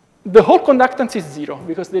 The whole conductance is 0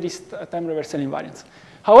 because there is a time reversal invariance.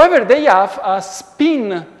 However, they have a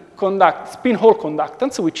spin hole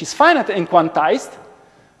conductance, which is finite and quantized.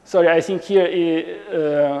 Sorry, I think here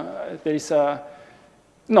there is a,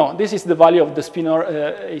 no, this is the value of the spin, or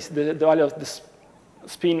is the value of the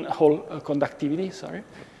spin hole conductivity, sorry.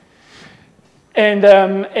 And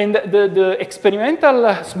the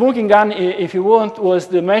experimental smoking gun, if you want, was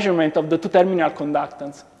the measurement of the two-terminal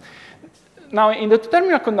conductance. Now, in the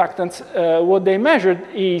two-terminal conductance, what they measured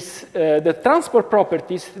is the transport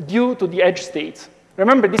properties due to the edge states.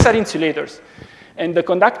 Remember, these are insulators. And the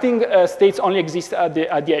conducting states only exist at the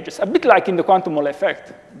edges, a bit like in the quantum Hall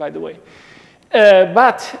effect, by the way.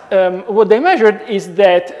 But what they measured is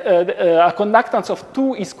that a conductance of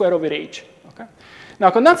 2 is square over h. Okay? Now,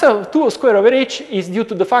 conductance of 2 square over h is due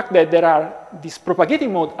to the fact that there are these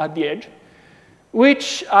propagating modes at the edge,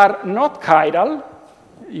 which are not chiral.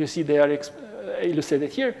 You see they are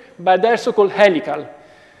illustrated here, but they're so-called helical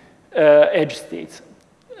edge states.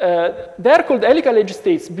 They're called helical edge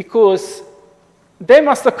states because they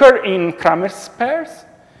must occur in Kramer's pairs.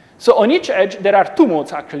 So on each edge, there are 2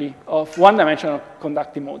 modes, actually, of one-dimensional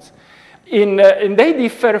conductive modes. And they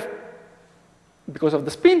differ because of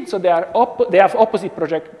the spin. So they have opposite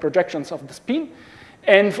projections of the spin.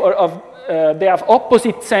 And they have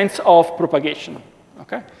opposite sense of propagation.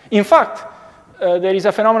 Okay? In fact, there is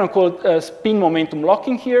a phenomenon called spin momentum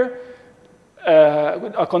locking here.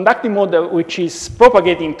 A conductive mode which is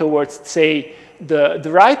propagating towards, say,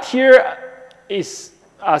 the right here is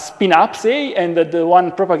a spin up, say, and the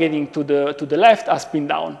one propagating to the left a spin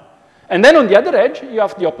down. And then on the other edge, you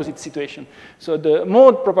have the opposite situation. So the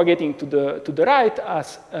mode propagating to the right,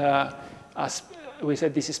 as we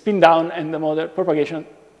said, this is spin down, and the mode propagation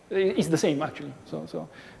is the same, actually. So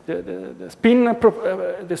the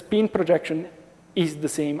spin projection is the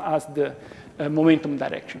same as the momentum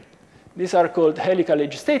direction. These are called helical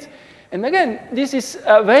edge states. And again, this is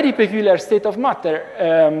a very peculiar state of matter.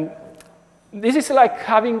 This is like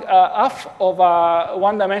having half of a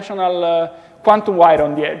one-dimensional quantum wire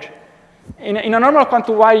on the edge. In a normal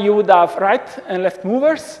quantum wire, you would have right and left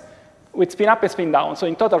movers with spin up and spin down. So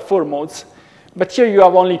in total, 4 modes. But here you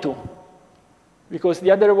have only 2. Because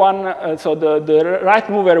the other one, so the right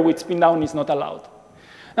mover with spin down is not allowed.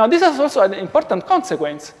 Now, this has also an important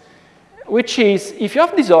consequence, which is if you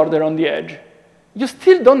have disorder on the edge, you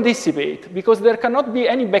still don't dissipate because there cannot be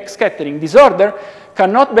any backscattering. Disorder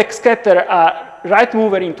cannot backscatter a right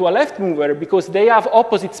mover into a left mover because they have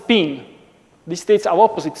opposite spin. These states have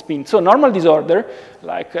opposite spin. So normal disorder,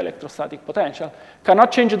 like electrostatic potential,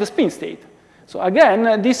 cannot change the spin state. So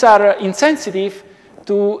again, these are insensitive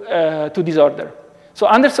to disorder. So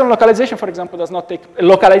Anderson localization, for example, does not take,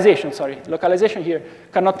 localization here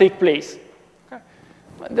cannot take place. Okay.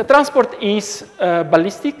 The transport is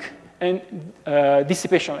ballistic and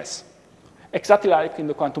dissipationless, exactly like in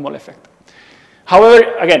the quantum Hall effect.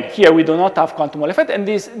 However, again, here we do not have quantum Hall effect, and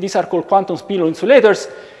these are called quantum spin-hole insulators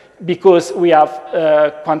because we have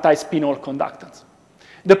quantized spin-hole conductance.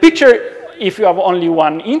 The picture, if you have only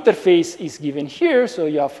one interface, is given here. So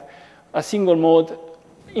you have a single mode.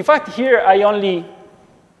 In fact, here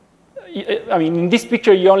in this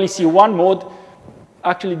picture, you only see one mode.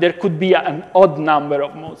 Actually, there could be an odd number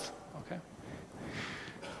of modes.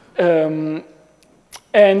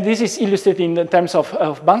 And this is illustrated in terms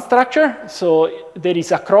of band structure. So there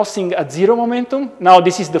is a crossing at 0 momentum. Now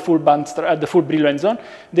this is the full band, the full Brillouin zone.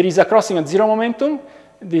 There is a crossing at 0 momentum.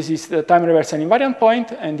 This is the time reversal invariant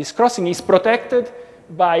point, and this crossing is protected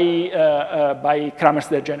by Kramer's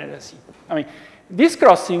degeneracy. I mean, this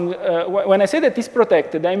crossing, when I say that it's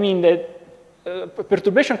protected, I mean that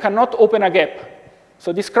perturbation cannot open a gap.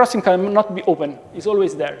 So this crossing cannot be open. It's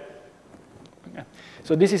always there. Okay.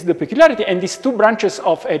 So this is the peculiarity, and these 2 branches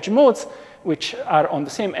of edge modes, which are on the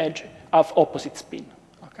same edge, have opposite spin.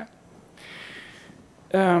 Okay.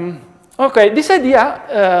 Okay. This idea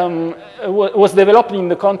was developed in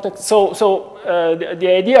the context. So the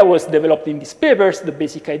idea was developed in these papers, the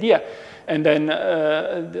basic idea, and then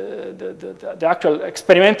the actual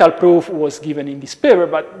experimental proof was given in this paper.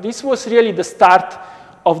 But this was really the start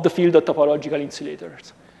of the field of topological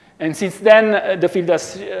insulators. And since then, the field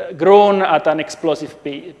has grown at an explosive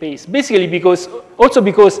pace, basically because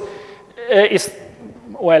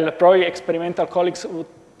well, probably experimental colleagues would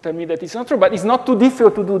tell me that it's not true, but it's not too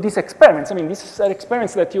difficult to do these experiments. I mean, these are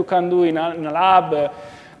experiments that you can do in a lab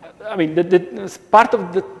I mean, part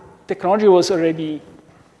of the technology was already.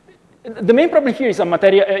 The main problem here is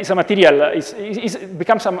it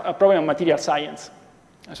becomes a problem of material science.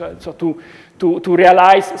 So to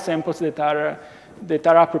realize samples that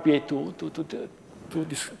are appropriate to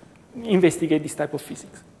investigate this type of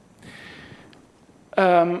physics.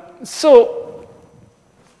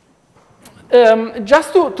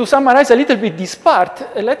 Just to summarize a little bit this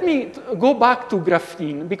part, let me go back to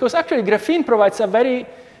graphene, because actually graphene provides a very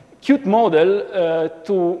cute model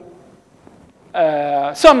to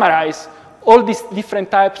summarize all these different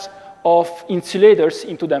types of insulators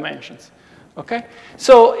in 2 dimensions. Okay,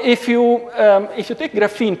 so if you take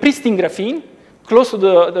graphene, pristine graphene, close to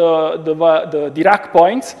the Dirac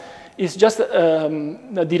points, is just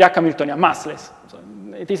the Dirac Hamiltonian, massless. So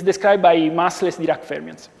it is described by massless Dirac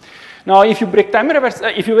fermions. Now, if you break time reverse,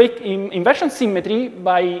 if you break inversion symmetry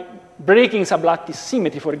by breaking sublattice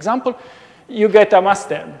symmetry, for example, you get a mass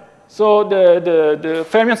term. So the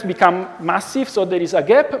fermions become massive, so there is a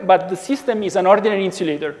gap, but the system is an ordinary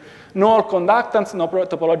insulator. No conductance, no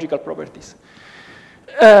topological properties.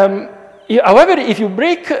 However, if you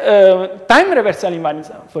break time reversal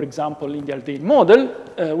invariance, for example, in the Haldane model,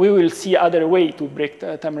 we will see other way to break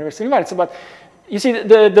time reversal invariance. But you see,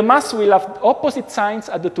 the mass will have opposite signs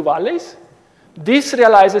at the 2 valleys. This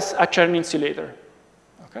realizes a Chern insulator.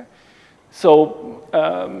 Okay, so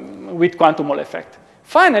with quantum Hall effect.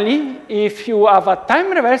 Finally, if you have a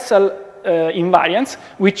time reversal invariance,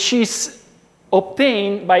 which is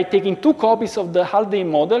obtained by taking 2 copies of the Haldane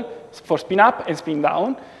model for spin up and spin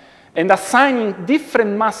down, and assigning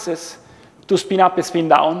different masses to spin up and spin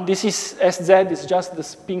down. This is SZ, is just the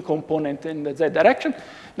spin component in the Z direction.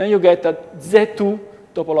 Then you get a Z2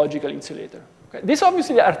 topological insulator. Okay. These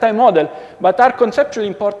obviously are time model, but are conceptually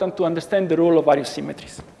important to understand the role of various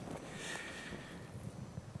symmetries.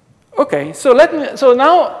 Okay, so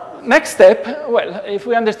now, next step, well, if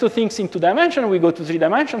we understood things in 2 dimensions, we go to 3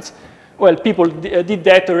 dimensions. Well, people did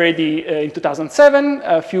that already in 2007.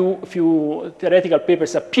 A few theoretical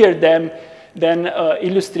papers appeared then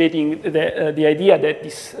illustrating the idea that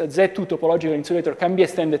this Z2 topological insulator can be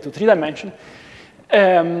extended to 3 dimensions.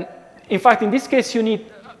 In fact, in this case, you need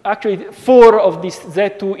actually 4 of these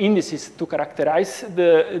Z2 indices to characterize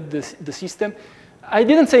the system. I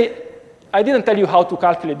didn't tell you how to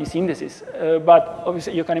calculate these indices, but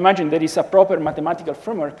obviously you can imagine there is a proper mathematical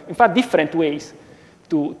framework, in fact, different ways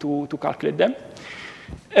to calculate them.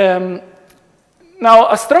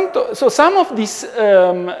 Now, so some of these,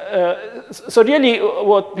 so really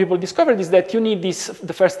what people discovered is that you need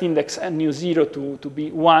the first index nu 0 to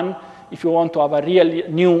be 1 if you want to have a real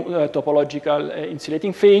new topological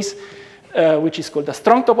insulating phase, which is called a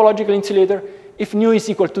strong topological insulator. If nu is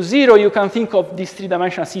equal to 0, you can think of this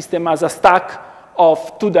 3-dimensional system as a stack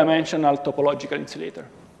of 2-dimensional topological insulator.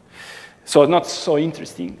 So not so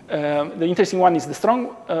interesting. The interesting one is the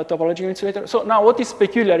strong topological insulator. So now what is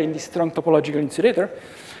peculiar in this strong topological insulator?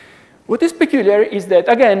 What is peculiar is that,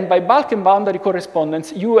 again, by bulk and boundary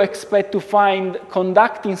correspondence, you expect to find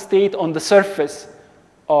conducting state on the surface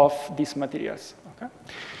of these materials. Okay?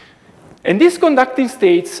 And these conducting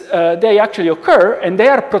states, they actually occur, and they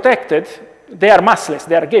are protected. They are massless,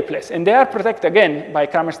 they are gapeless, and they are protected, again, by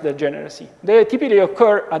Cramer's degeneracy. They typically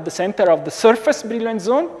occur at the center of the surface brilliance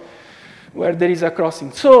zone, where there is a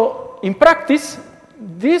crossing. So in practice,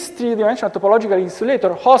 this 3-dimensional topological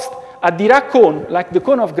insulator hosts a Dirac cone, like the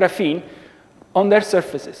cone of graphene, on their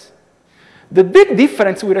surfaces. The big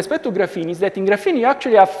difference with respect to graphene is that in graphene, you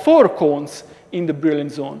actually have 4 cones in the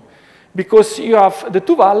brilliant zone, because you have the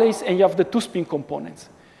 2 valleys and you have the 2 spin components.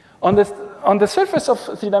 On the surface of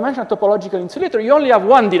 3-dimensional topological insulator, you only have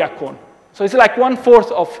 1 Dirac cone. So it's like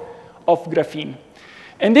 1/4 of graphene.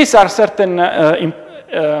 And these are certain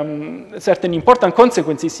important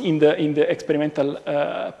consequences in the experimental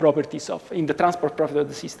properties in the transport property of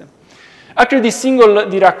the system. Actually, this single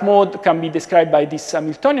Dirac mode can be described by this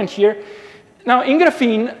Hamiltonian here. Now, in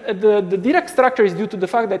graphene, the Dirac structure is due to the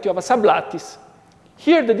fact that you have a sublattice.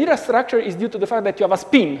 Here, the Dirac structure is due to the fact that you have a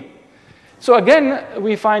spin. So again,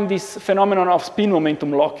 we find this phenomenon of spin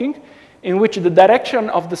momentum locking, in which the direction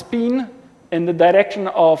of the spin and the direction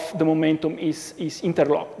of the momentum is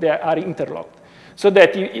interlocked. They are interlocked. So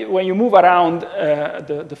that when you move around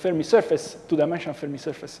the Fermi surface, 2-dimensional Fermi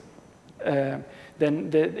surface, then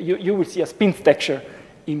you will see a spin texture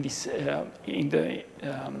in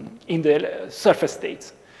the surface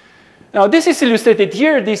states. Now, this is illustrated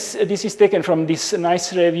here. This is taken from this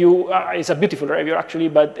nice review. It's a beautiful review, actually,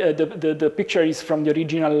 but the picture is from the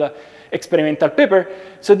original experimental paper.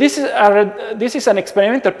 So this is an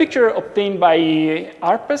experimental picture obtained by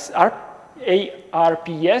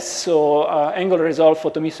ARPS, so angular resolved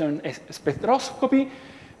photoemission spectroscopy,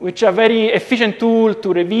 which are a very efficient tool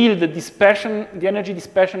to reveal the dispersion, the energy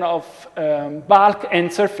dispersion of bulk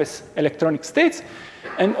and surface electronic states.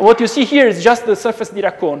 And what you see here is just the surface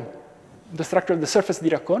Dirac cone, the structure of the surface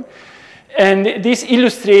Dirac cone. And this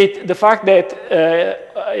illustrates the fact that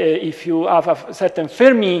if you have a certain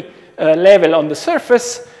Fermi level on the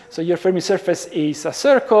surface, so your Fermi surface is a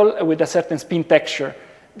circle with a certain spin texture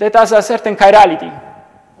that has a certain chirality.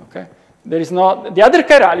 Okay? There is not, the other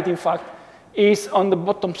chirality, in fact, is on the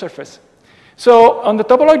bottom surface. So on the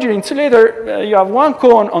topological insulator, you have one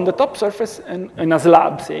cone on the top surface and in a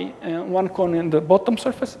slab, say, and one cone in the bottom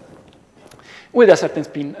surface with a certain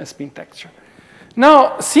spin texture.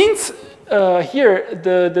 Now, since here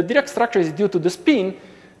the Dirac structure is due to the spin,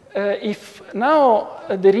 if now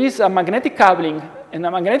there is a magnetic coupling, and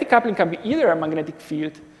a magnetic coupling can be either a magnetic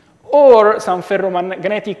field or some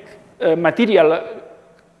ferromagnetic material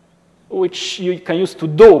which you can use to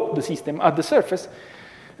dope the system at the surface,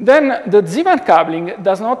 then the Z-band coupling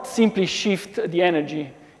does not simply shift the energy.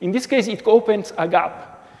 In this case, it opens a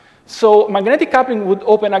gap. So magnetic coupling would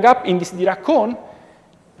open a gap in this Dirac cone,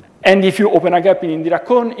 and if you open a gap in Dirac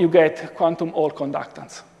cone, you get quantum Hall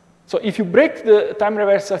conductance. So if you break the time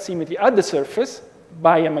reversal symmetry at the surface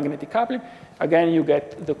by a magnetic coupling, again, you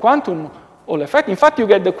get the quantum Hall effect. In fact, you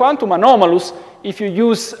get the quantum anomalous if you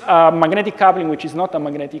use a magnetic coupling, which is not a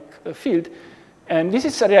magnetic field. And this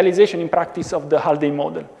is a realization in practice of the Haldane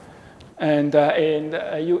model. And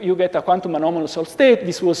you get a quantum anomalous Hall state.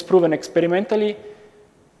 This was proven experimentally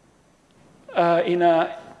in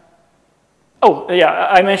a, oh, yeah,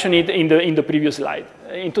 I mentioned it in the previous slide,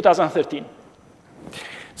 in 2013.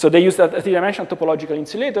 So they used a three-dimensional topological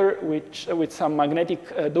insulator with some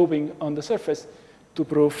magnetic doping on the surface to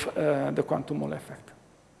prove the quantum Hall effect.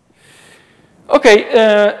 Okay,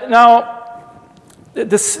 now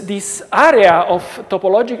this area of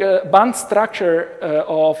topological band structure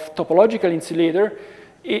of topological insulator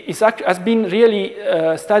has been really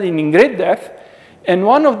studied in great depth, and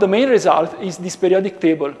one of the main results is this periodic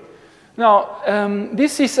table. Now,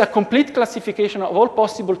 this is a complete classification of all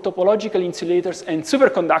possible topological insulators and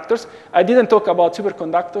superconductors. I didn't talk about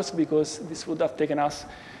superconductors because this would have taken us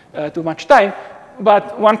too much time,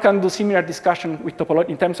 but one can do similar discussion with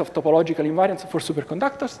in terms of topological invariance for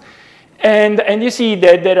superconductors. And you see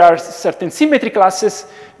that there are certain symmetry classes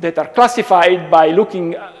that are classified by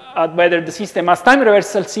looking at whether the system has time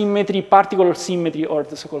reversal symmetry, particular symmetry, or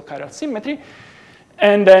the so-called chiral symmetry.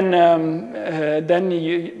 And then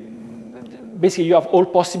basically you have all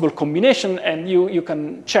possible combination, and you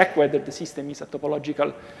can check whether the system is a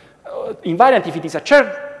topological invariant, if it is a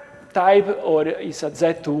Chern type or is a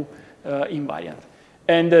Z2 invariant.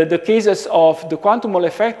 And the cases of the quantum Hall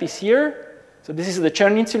effect is here. So this is the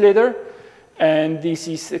Chern insulator, and this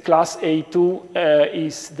is class A2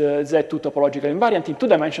 is the Z2 topological invariant in 2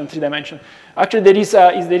 dimension, 3 dimension. Actually,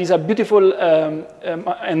 there is a beautiful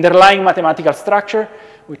underlying mathematical structure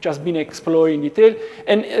which has been explored in detail.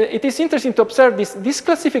 And it is interesting to observe this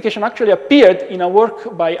classification actually appeared in a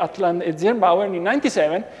work by Atlan and Zirnbauer in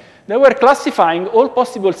 1997. They were classifying all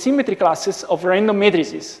possible symmetry classes of random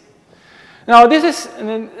matrices. Now,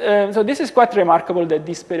 this is quite remarkable that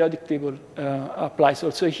this periodic table applies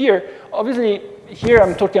also here. Obviously, here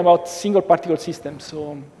I'm talking about single particle systems,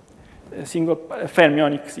 so single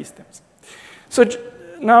fermionic systems. So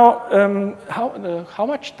now, how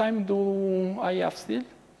much time do I have still?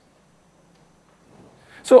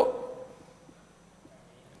 So,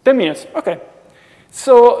 10 minutes, OK.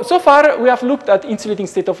 So far, we have looked at insulating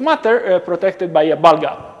state of matter protected by a bulk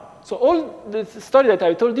gap. So all the story that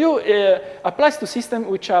I told you applies to systems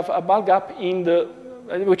which have a bulk gap in the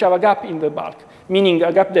bulk, meaning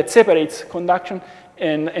a gap that separates conduction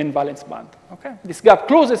and valence band. Okay, this gap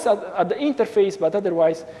closes at the interface, but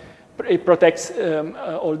otherwise it protects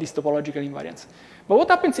all these topological invariants. But what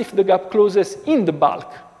happens if the gap closes in the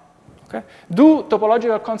bulk? Okay, do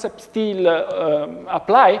topological concepts still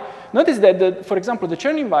apply? Notice that, for example, the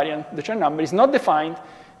Chern invariant, the Chern number, is not defined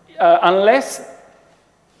unless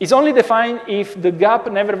it's only defined if the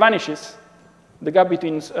gap never vanishes, the gap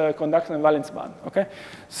between conduction and valence band. Okay,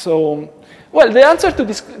 so well, the answer to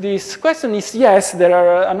this question is yes. There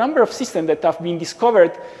are a number of systems that have been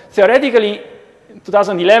discovered theoretically in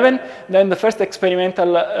 2011. Then the first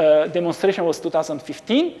experimental demonstration was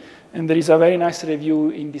 2015, and there is a very nice review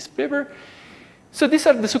in this paper. So these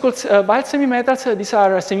are the so-called Weyl semimetals. These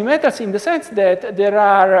are semimetals in the sense that there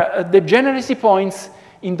are degeneracy points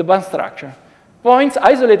in the band structure. Points,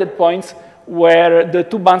 isolated points, where the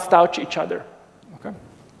two bands touch each other. Okay.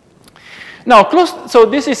 Now, so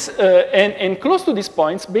this is, and close to these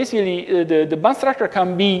points, basically the band structure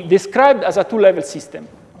can be described as a two-level system,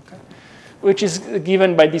 okay, which is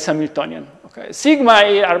given by this Hamiltonian. Okay.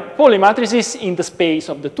 Sigma are Pauli matrices in the space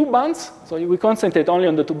of the two bands, so we concentrate only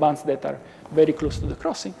on the two bands that are very close to the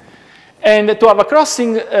crossing. And to have a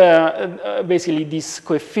crossing, basically this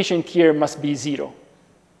coefficient here must be 0.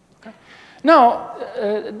 Okay. Now,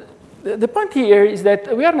 the point here is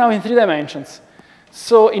that we are now in 3 dimensions.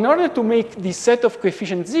 So in order to make this set of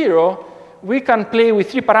coefficients 0, we can play with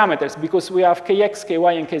 3 parameters because we have kx, ky,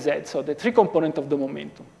 and kz, so the 3 components of the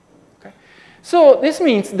momentum. Okay. So this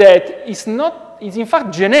means that it's in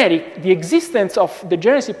fact generic. The existence of the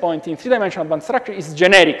degeneracy point in 3-dimensional band structure is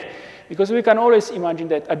generic because we can always imagine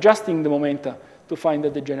that adjusting the momenta to find the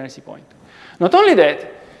degeneracy point. Not only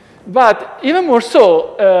that, but even more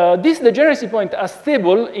so, this degeneracy point is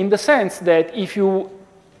stable in the sense that if you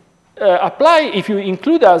if you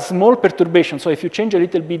include a small perturbation, so if you change a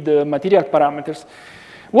little bit the material parameters,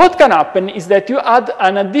 what can happen is that you add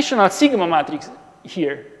an additional sigma matrix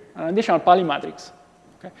here, an additional Pauli matrix.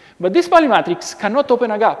 Okay? But this Pauli matrix cannot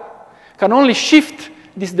open a gap, can only shift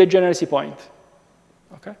this degeneracy point.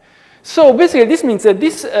 Okay? So basically, this means that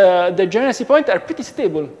this degeneracy points are pretty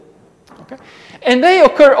stable. Okay? And they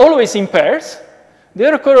occur always in pairs. They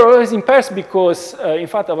occur always in pairs because, in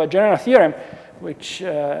fact, of a general theorem, which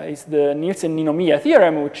is the Nielsen-Ninomiya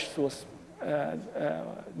theorem, which was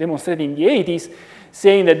demonstrated in the 80s,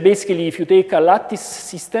 saying that basically if you take a lattice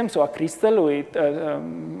system, so a crystal with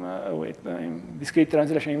discrete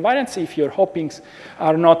translation invariance, if your hoppings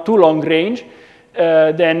are not too long range,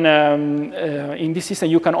 then in this system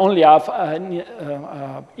you can only have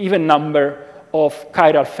an even number of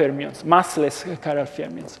chiral fermions, massless chiral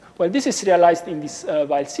fermions. Well, this is realized in these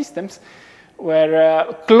Weil systems, where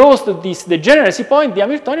close to this degeneracy point, the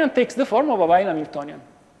Hamiltonian takes the form of a Weil Hamiltonian.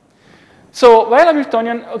 So Weil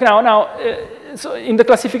Hamiltonian, okay, so in the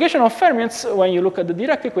classification of fermions, when you look at the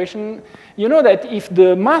Dirac equation, you know that if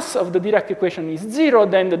the mass of the Dirac equation is 0,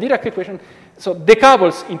 then the Dirac equation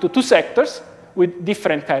decouples into 2 sectors with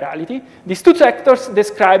different chirality. These 2 sectors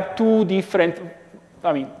describe 2 different,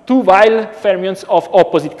 2 Weil fermions of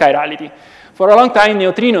opposite chirality. For a long time,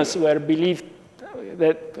 neutrinos were believed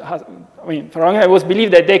that, for a long time it was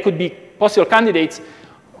believed that they could be possible candidates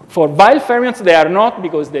for Weil fermions. They are not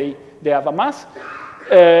because they have a mass.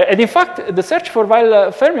 And in fact, the search for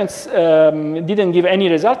Weil fermions didn't give any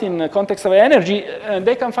result in the context of energy.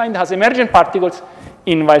 They can find as emergent particles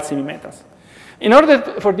in Weil semimetals. In order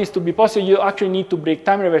for this to be possible, you actually need to break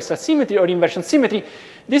time reversal symmetry or inversion symmetry.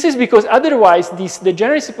 This is because otherwise these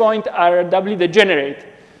degeneracy points are doubly degenerate.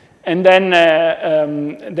 And then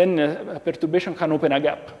a perturbation can open a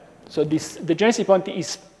gap. So this degeneracy point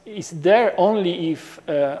is there only if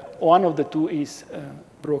one of the 2 is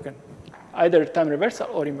broken, either time reversal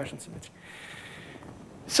or inversion symmetry.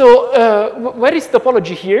 So where is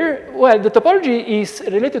topology here? Well, the topology is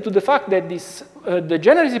related to the fact that this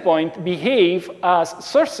degeneracy point behave as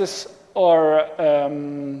sources or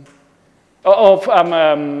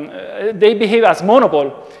they behave as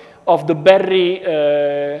monopole of the Berry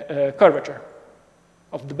curvature,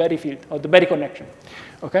 of the Berry field, of the Berry connection.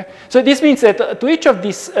 Okay? So this means that to each of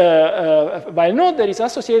these Weil nodes, there is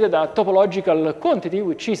associated a topological quantity,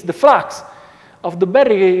 which is the flux of the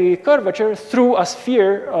Berry curvature through a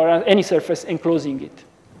sphere or any surface enclosing it.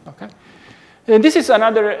 Okay? And this is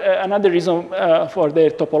another reason for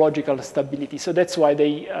their topological stability. So that's why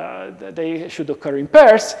they should occur in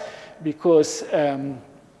pairs, because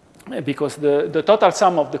the total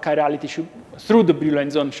sum of the chirality through the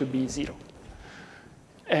Brillouin zone should be 0.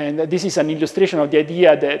 And this is an illustration of the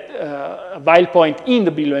idea that a Weil point in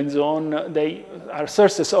the Brillouin zone, they are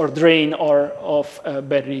sources or drain of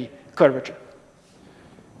Berry curvature.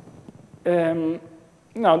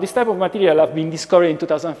 Now, this type of material have been discovered in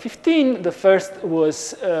 2015. The first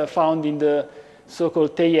was found in the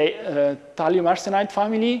so-called thallium arsenide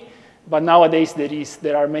family. But nowadays,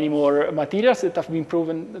 there are many more materials that have been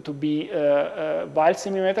proven to be Weil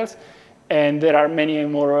semimetals, and there are many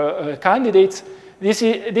more candidates. This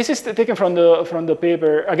is taken from the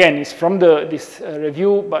paper. Again, it's from this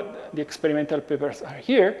review, but the experimental papers are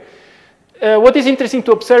here. What is interesting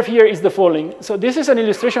to observe here is the following. So this is an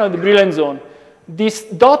illustration of the Brillouin zone. This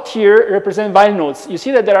dot here represents Weil nodes. You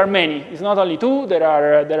see that there are many. It's not only 2. There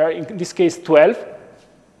are in this case 12.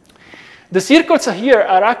 The circles here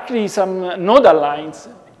are actually some nodal lines.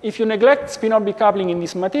 If you neglect spin-orbit coupling in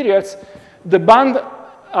these materials, the band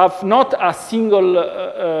have not a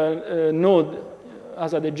single node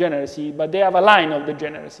as a degeneracy, but they have a line of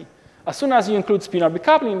degeneracy. As soon as you include spin-orbit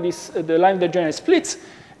coupling, the line of degeneracy splits,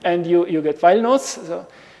 and you get Weil nodes. So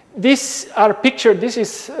These are pictured, this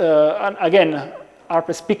is, again,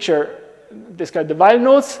 Arpes picture describe the Weil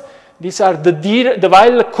nodes. These are the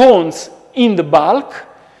Weil cones in the bulk.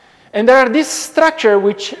 And there are this structure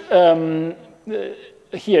which,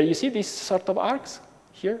 here, you see these sort of arcs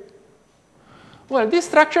here? Well, this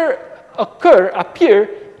structure appear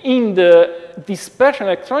in the dispersion,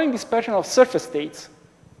 electronic dispersion of surface states.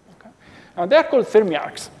 Okay. Now, they are called Fermi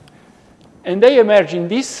arcs. And they emerge in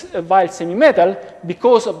this Weil semi-metal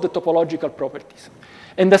because of the topological properties.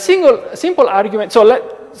 And the simple argument, so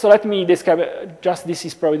let me describe, just this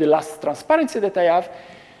is probably the last transparency that I have.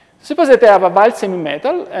 Suppose that I have a Weil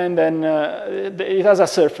semi-metal, and then it has a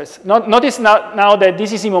surface. Notice now that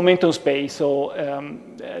this is in momentum space. So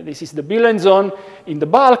this is the Brillouin zone in the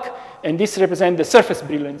bulk, and this represents the surface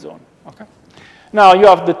Brillouin zone. Okay? Now you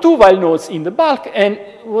have the two Weil nodes in the bulk, and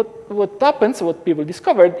what happens, what people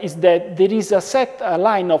discovered, is that there is a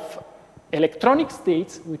line of electronic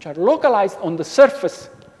states which are localized on the surface,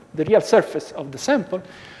 the real surface of the sample,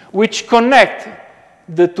 which connect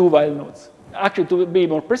the two Weil nodes. Actually, to be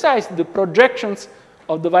more precise, the projections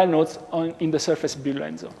of the Weil nodes in the surface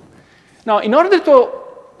Brillouin zone. Now, in order to,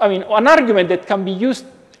 an argument that can be used,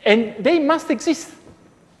 and they must exist.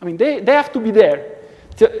 They have to be there.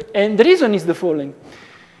 And the reason is the following.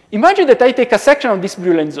 Imagine that I take a section of this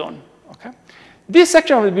Brillouin zone. Okay? This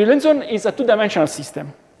section of the Brillouin zone is a two-dimensional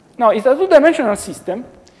system. Now, it's a two-dimensional system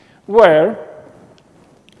where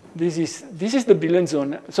this is the Brillouin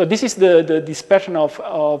zone. So this is the dispersion of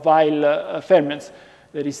Weil fermions.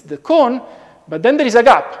 There is the cone, but then there is a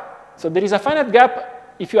gap. So there is a finite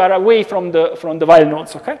gap if you are away from the Weil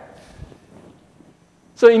nodes. Okay?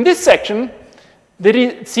 So in this section,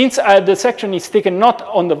 since the section is taken not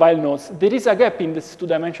on the Weil nodes, there is a gap in this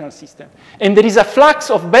two-dimensional system. And there is a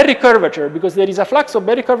flux of Berry curvature, because there is a flux of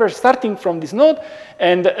Berry curvature starting from this node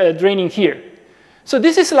and draining here. So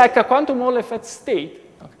this is like a quantum Hall effect state.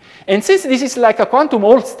 Okay. And since this is like a quantum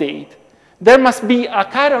Hall state, there must be a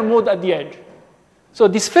chiral mode at the edge. So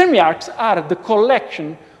these Fermi arcs are the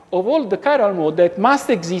collection of all the chiral mode that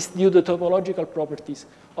must exist due to the topological properties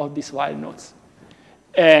of these Weil nodes.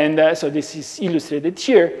 And so this is illustrated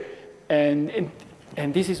here, and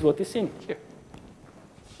this is what is seen here.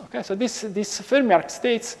 Okay, so this Fermi arc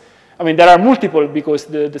states, there are multiple because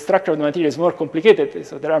the structure of the material is more complicated.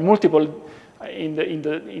 So there are multiple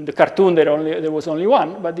in the cartoon. There was only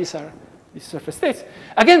one, but these are these surface states.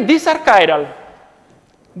 Again, these are chiral.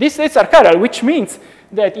 These states are chiral, which means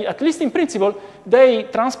that at least in principle they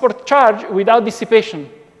transport charge without dissipation,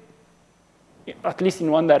 at least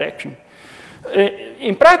in one direction.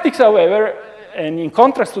 In practice, however, and in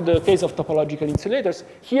contrast to the case of topological insulators,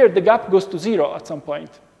 here the gap goes to 0 at some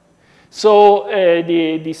point. So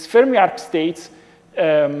these Fermi arc states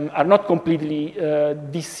are not completely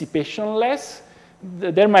dissipationless.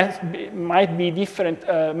 There might be different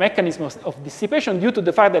mechanisms of dissipation due to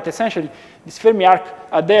the fact that essentially these Fermi arc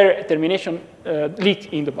at their termination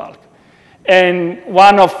leak in the bulk. And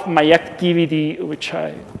one of my activity, which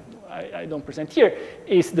I don't present here,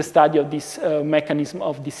 is the study of this mechanism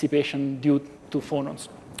of dissipation due to phonons.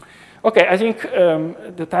 Okay, I think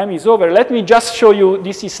the time is over. Let me just show you,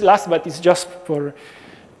 this is last, but it's just for,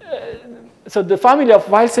 so the family of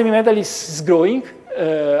Weil semi-metal is growing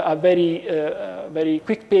a very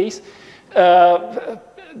quick pace.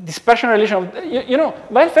 Dispersion relation of,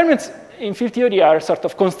 Weil fermions in field theory are sort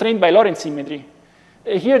of constrained by Lorentz symmetry.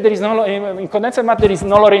 Here, there is no, in condensed matter, there is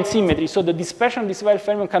no Lorentz symmetry, so the dispersion of this Weil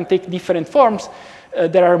fermion can take different forms.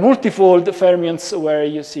 There are multifold fermions where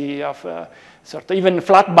you see sort of even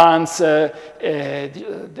flat bands,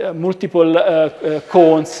 multiple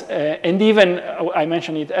cones, and even, I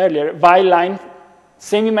mentioned it earlier, Weil line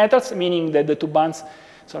semi-metals, meaning that the two bands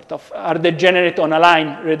sort of are degenerate on a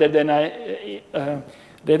line rather than a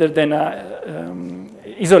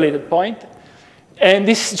isolated point. And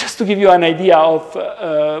this is just to give you an idea of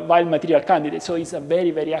Weil material candidates. So it's a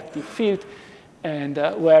very, very active field, and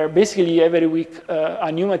where basically every week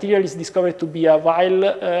a new material is discovered to be a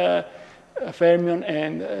Weil fermion,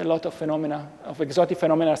 and a lot of phenomena, of exotic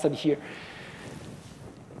phenomena are studied here.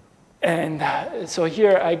 And so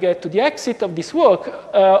here I get to the exit of this work.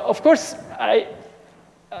 Of course,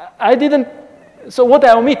 I didn't, so what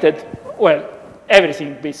I omitted, well,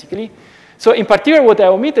 everything basically. So in particular, what I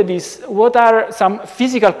omitted is what are some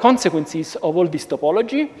physical consequences of all this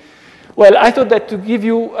topology. Well, I thought that to give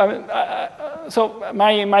you, so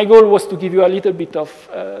my goal was to give you a little bit of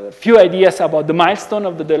few ideas about the milestone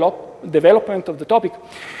of the development of the topic.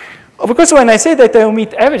 Of course, when I say that I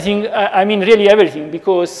omit everything, I mean really everything,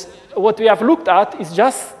 because what we have looked at is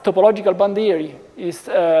just topological band theory. is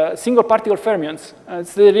single particle fermions.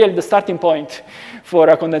 It's really the starting point for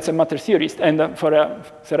a condensed matter theorist and for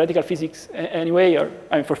theoretical physics anyway, or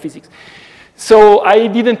I mean for physics. So I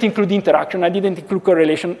didn't include interaction, I didn't include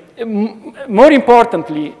correlation. More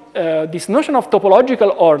importantly, this notion of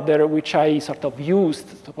topological order, which I sort of used,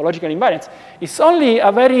 topological invariance, is only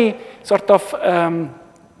a very sort of,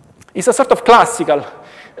 it's a sort of classical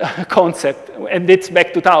concept, and dates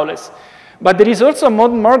back to Thouless. But there is also a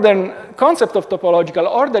modern concept of topological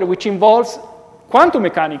order, which involves quantum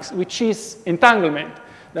mechanics, which is entanglement.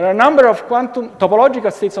 There are a number of quantum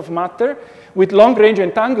topological states of matter with long-range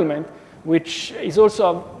entanglement, which is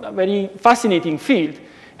also a very fascinating field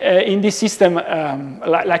in this system,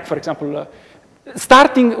 like for example,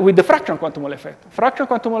 starting with the fractional quantum Hall effect. Fractional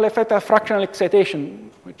quantum Hall effect has fractional excitation,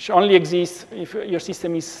 which only exists if your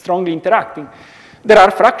system is strongly interacting. There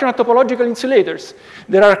are fractional topological insulators.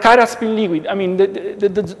 There are chiral spin liquid. I mean,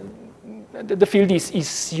 the field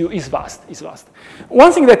is vast.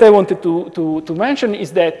 One thing that I wanted to mention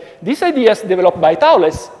is that these ideas developed by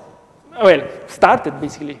Thouless, well, started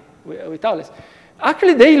basically with Thouless.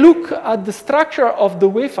 Actually, they look at the structure of the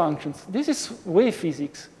wave functions. This is wave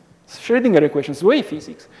physics, Schrödinger equations, wave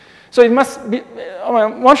physics. So it must be,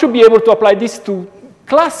 one should be able to apply this to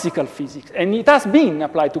classical physics, and it has been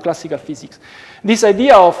applied to classical physics. This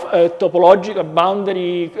idea of topological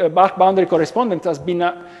boundary, bulk boundary correspondence has been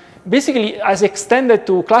basically has extended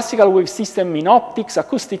to classical wave system in optics,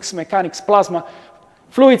 acoustics, mechanics, plasma,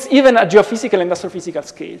 fluids, even at geophysical and astrophysical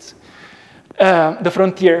scales. The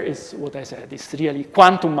frontier is what I said, it's really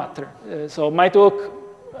quantum matter. So my talk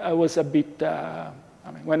was a bit, I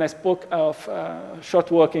mean, when I spoke of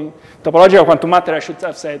short work in topological quantum matter, I should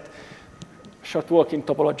have said short work in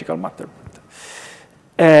topological matter.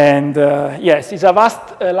 And yes, it's a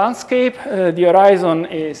vast landscape. The horizon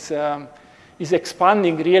is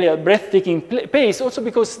expanding really at a breathtaking pace, also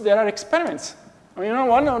because there are experiments. I mean, you know,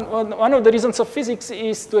 one of the reasons of physics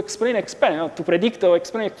is to explain experiment, to predict or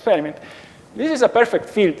explain experiment. This is a perfect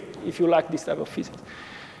field if you like this type of physics.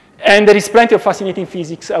 And there is plenty of fascinating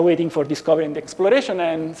physics awaiting for discovery and exploration,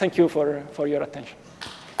 and thank you for your attention.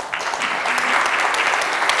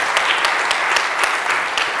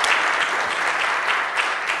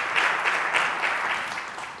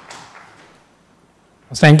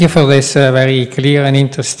 Thank you for this very clear and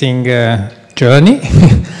interesting journey.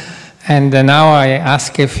 And now I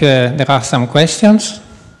ask if there are some questions.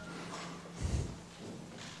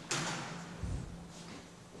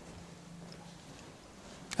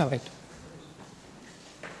 All right.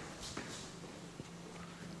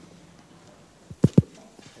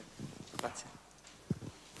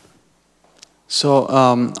 So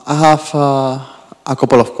I have a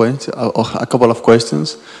couple of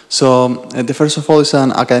questions. So the first of all is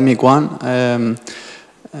an academic one.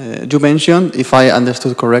 You mentioned, if I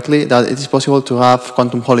understood correctly, that it is possible to have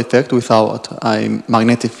quantum Hall effect without a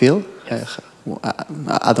magnetic field. Yes.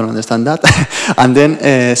 I don't understand that. And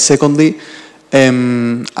then secondly,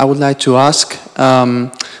 I would like to ask,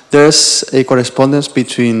 there's a correspondence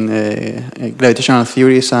between gravitational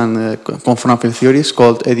theories and conformal field theories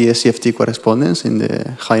called ADS-CFT correspondence in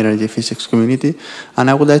the high energy physics community. And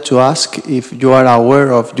I would like to ask if you are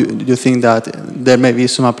aware of, do you think that there may be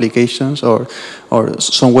some applications or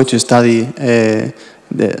some way to study the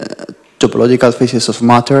topological physics of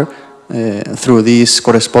matter through this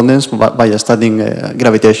correspondence by studying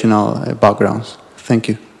gravitational backgrounds? Thank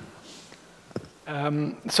you.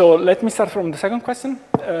 So let me start from the second question.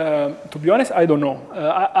 To be honest, I don't know.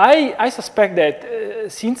 I suspect that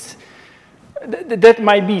since that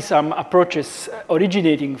might be some approaches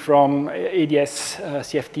originating from ADS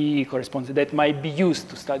CFT correspondence that might be used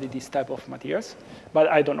to study this type of materials, but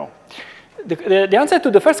I don't know. The answer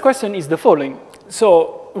to the first question is the following.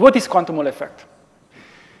 So what is quantum Hall effect?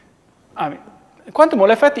 I mean, quantum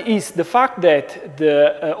Hall effect is the fact that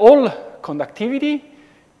the all conductivity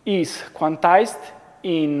is quantized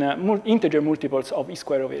in integer multiples of E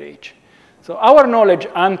squared over H. So our knowledge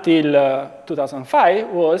until 2005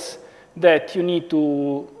 was that you need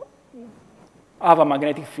to have a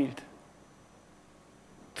magnetic field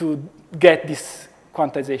to get this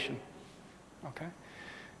quantization. Okay?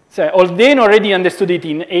 So Haldane already understood it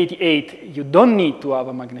in 88. You don't need to have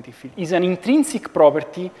a magnetic field. It's an intrinsic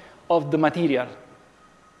property of the material.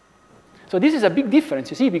 So this is a big difference,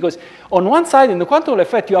 you see, because on one side, in the quantum Hall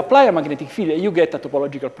effect, you apply a magnetic field and you get a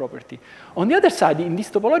topological property. On the other side, in this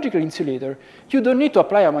topological insulator, you don't need to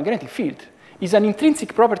apply a magnetic field. It's an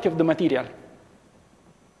intrinsic property of the material.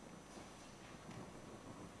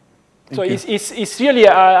 So it's really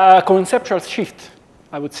a conceptual shift,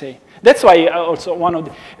 I would say. That's why also one of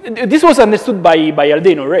the, this was understood by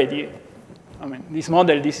Haldane already. I mean, this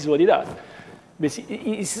model, this is what it does.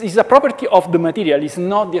 It's a property of the material. It's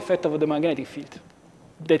not the effect of the magnetic field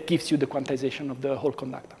that gives you the quantization of the Hall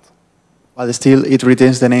conductance. But still, it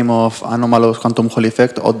retains the name of anomalous quantum Hall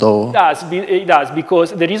effect, although... It does,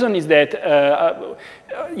 because the reason is that,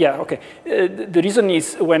 the reason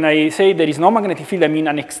is when I say there is no magnetic field, I mean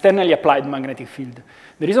an externally applied magnetic field.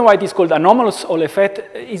 The reason why it is called anomalous Hall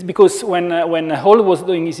effect is because when Hall was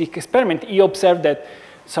doing his experiment, he observed that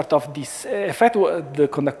sort of this effect, the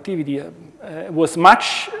conductivity was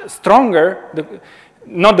much stronger,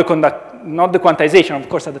 not the quantization, of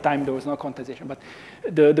course at the time there was no quantization, but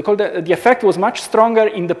the effect was much stronger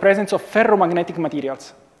in the presence of ferromagnetic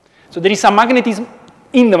materials. So there is some magnetism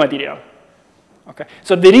in the material. Okay,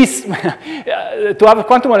 so there is, to have a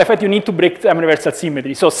quantum Hall effect, you need to break time reversal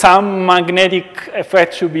symmetry. So some magnetic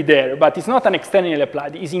effect should be there, but it's not an externally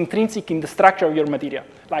applied. It's intrinsic in the structure of your material,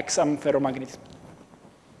 like some ferromagnetism.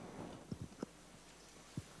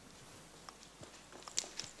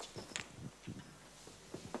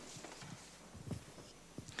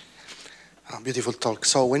 Beautiful talk.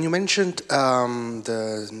 So when you mentioned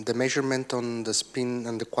the measurement on the spin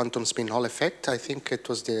and the quantum spin Hall effect, I think it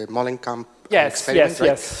was the Molenkamp experiment, right?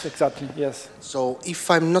 Yes, exactly, yes. So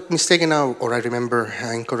if I'm not mistaken now, or I remember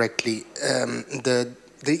incorrectly,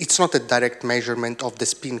 it's not a direct measurement of the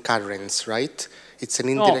spin currents, right? It's an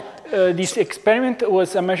indirect... No, this experiment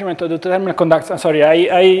was a measurement of the two-terminal conductance. I'm sorry,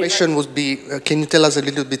 The question would be, can you tell us a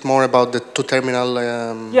little bit more about the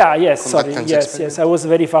two-terminal Yes, I was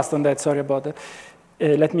very fast on that, sorry about that.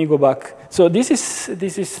 Let me go back. So this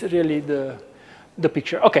is really the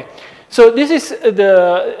picture. Okay, so this is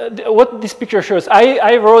what this picture shows.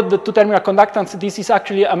 I wrote the two-terminal conductance. This is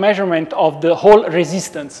actually a measurement of the Hall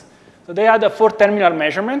resistance. So they had a four-terminal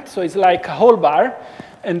measurement, so it's like a Hall bar,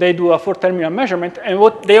 and they do a four-terminal measurement, and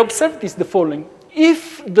what they observed is the following.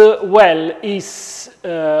 If the well is,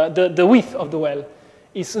 the width of the well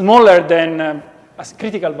is smaller than a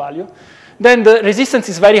critical value, then the resistance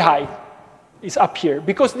is very high. It's up here,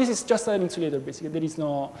 because this is just an insulator, basically. There is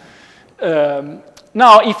no...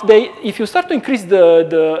 now, if you start to increase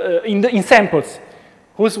in samples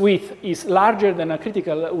whose width is larger than a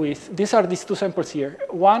critical width, these are these two samples here,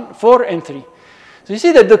 1, 4, and 3. So you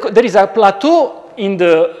see that there is a plateau in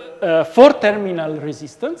the four-terminal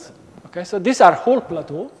resistance. Okay, so these are Hall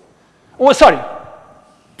plateau. Oh, sorry,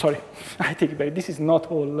 I take it back. This is not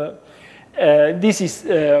Hall. This is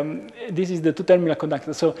the two-terminal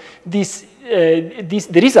conductor. So there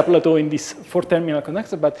is a plateau in this four-terminal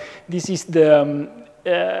conductor, but this is the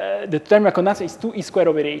two-terminal conductor is 2e squared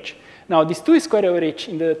over h. Now, this 2e squared over h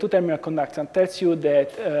in the two-terminal conductor tells you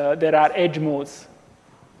that there are edge modes.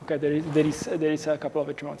 Okay, there is a couple of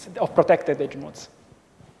edge modes, of protected edge modes.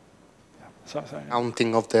 Yeah. Sorry.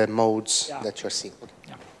 Counting of the modes that you're seeing. Okay.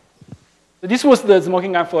 Yeah. So this was the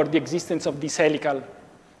smoking gun for the existence of this helical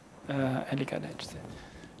edge.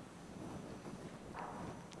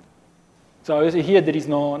 So here there is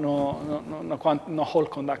no Hall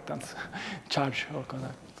conductance, charge Hall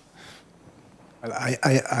conductance. Well,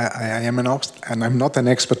 I am and I'm not an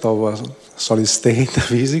expert of solid state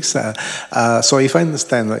physics. So if I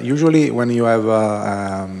understand, usually when you have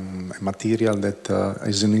a material that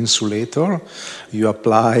is an insulator, you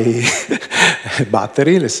apply a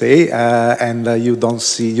battery, let's say, and you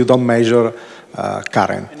don't measure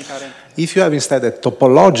current. Any current. If you have instead a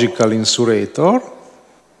topological insulator,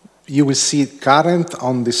 you will see current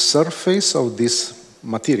on the surface of this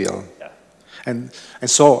material. And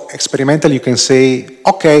so experimentally you can say,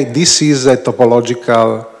 okay, this is a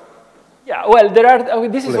topological. Yeah, well, there are.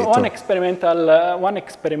 This is one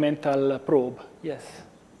experimental probe. Yes.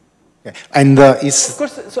 Okay. And it's of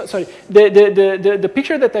course. Sorry. The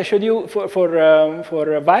picture that I showed you for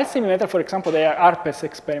Weil semimetal, for example, they are ARPES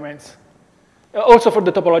experiments. Also for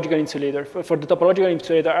the topological insulator. For the topological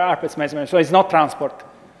insulator, ARPES measurement. So it's not transport.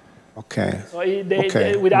 Okay. So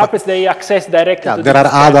with ARPES, they access directly. Yeah, to there are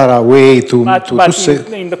other ways to say,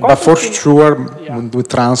 but for sure, with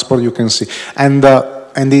transport you can see. And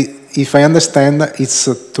if I understand, it's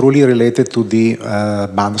truly related to the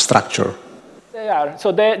band structure. They are.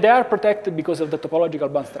 So they are protected because of the topological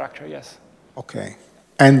band structure. Yes. Okay.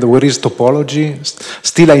 And where is topology?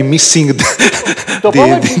 Still, I'm missing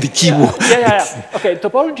the keyword. Yeah. Okay.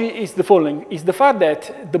 Topology is the following: is the fact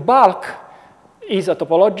that the bulk is a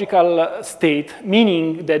topological state,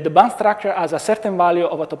 meaning that the band structure has a certain value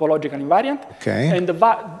of a topological invariant, and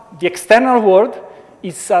the external world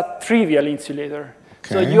is a trivial insulator.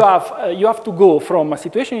 Okay. So you have to go from a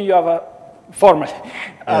situation you have a formally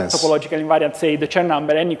a topological invariant, say the Chern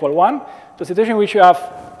number n equal 1, to a situation in which you have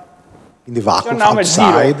In the vacuum, Chern number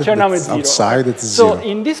outside, is 0. Chern number is 0. Outside, it's so 0.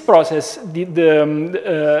 in this process, the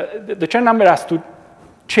Chern number has to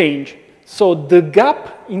change. So the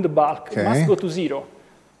gap in the bulk must go to 0.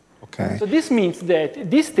 Okay. So this means that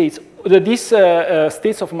these states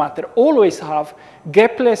of matter always have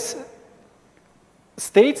gapless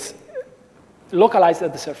states localized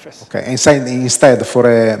at the surface. Okay. Instead, for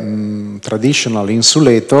a traditional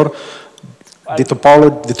insulator, the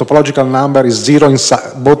topological number is 0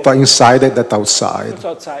 inside, both inside and outside. It's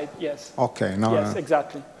outside, yes. Okay. No, yes,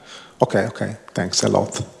 exactly. Okay. Okay. Thanks a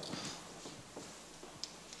lot.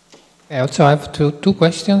 I also have two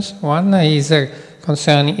questions. One is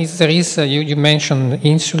concerning, you mentioned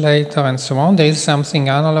insulator and so on, there is something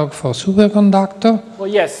analog for superconductor? Oh,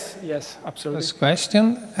 yes, absolutely. First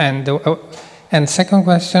question. And second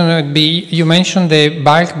question would be, you mentioned the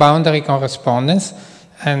bulk boundary correspondence,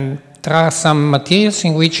 and there are some materials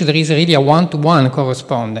in which there is really a one-to-one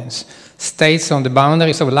correspondence. States on the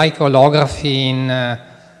boundaries of like holography in...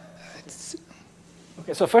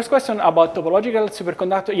 Okay, so first question about topological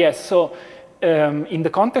superconductor. Yes, so in the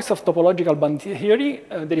context of topological band theory,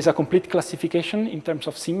 there is a complete classification in terms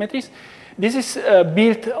of symmetries. This is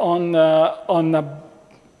built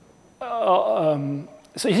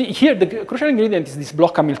so here the crucial ingredient is this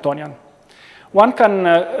block Hamiltonian. One can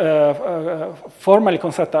formally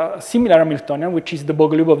construct a similar Hamiltonian, which is the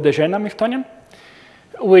Bogoliubov-de Gennes Hamiltonian,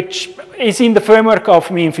 which is in the framework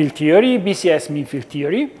of mean field theory, BCS mean field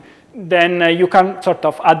theory. Then you can sort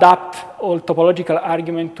of adapt all topological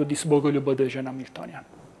argument to this Bogoliubov-de Gennes Hamiltonian.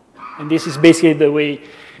 And this is basically the way.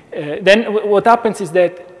 Then what happens is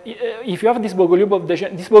that if you have this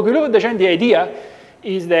Bogoliubov-de Gennes, the idea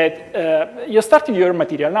is that you start with your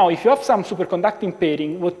material. Now, if you have some superconducting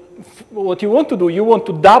pairing, what you want to do, you want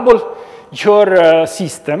to double your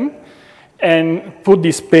system and put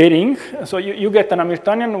this pairing. So you get an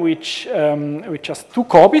Hamiltonian which has two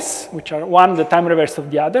copies, which are one the time reverse of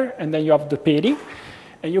the other, and then you have the pairing.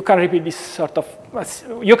 And you can repeat this sort of,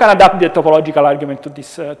 you can adapt the topological argument to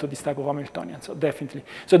this type of Hamiltonian, so definitely.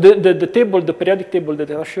 So the table, the periodic table that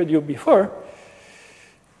I showed you before,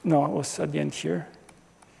 no, it was at the end here.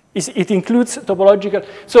 It includes topological.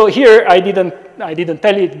 So here I didn't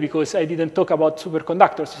tell it because I didn't talk about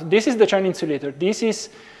superconductors. So this is the Chern insulator.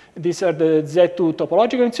 These are the Z2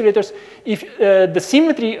 topological insulators. If the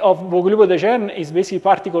symmetry of Bogoliubov-de Gennes is basically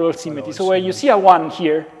particle symmetry. So where you see a 1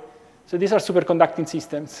 here, so these are superconducting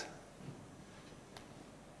systems.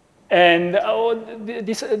 And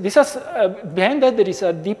this has, behind that there is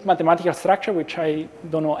a deep mathematical structure which I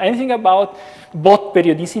don't know anything about. Both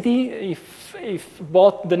periodicity, if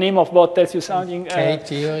both the name of both tells you something.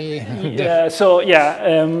 K-theory. So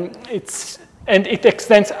yeah, it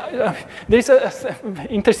extends. There is an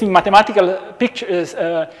interesting mathematical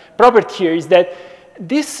picture property here is that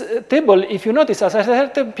this table, if you notice, has a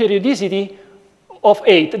certain periodicity of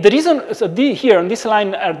 8. The reason, so here on this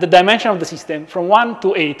line are the dimension of the system from 1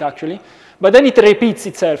 to 8 actually, but then it repeats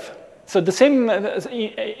itself. So the same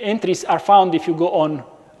entries are found if you go on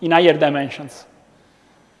in higher dimensions.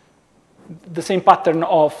 The same pattern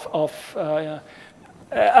I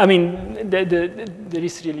mean, there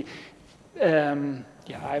is really,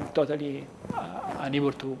 yeah, I'm totally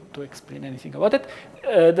unable to explain anything about it.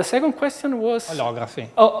 The second question was? Holography.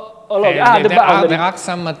 There are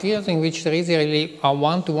some materials in which there is really a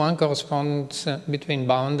one-to-one correspondence between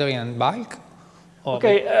boundary and bulk?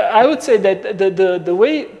 Okay, I would say that the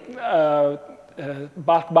way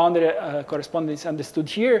bulk boundary correspondence is understood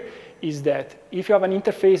here is that if you have an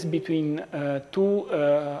interface between two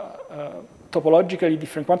topologically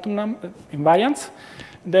different quantum invariants,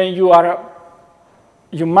 then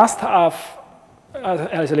you must have,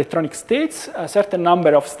 as electronic states, a certain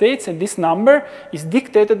number of states, and this number is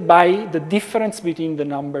dictated by the difference between the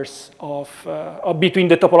numbers between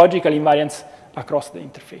the topological invariants across the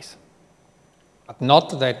interface. But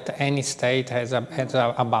not that any state has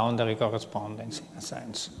a boundary correspondence in a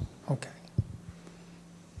sense. Okay.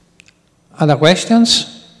 Other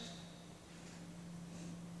questions?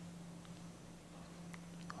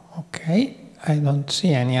 Okay, I don't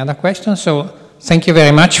see any other questions, so thank you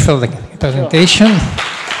very much for the presentation. Sure.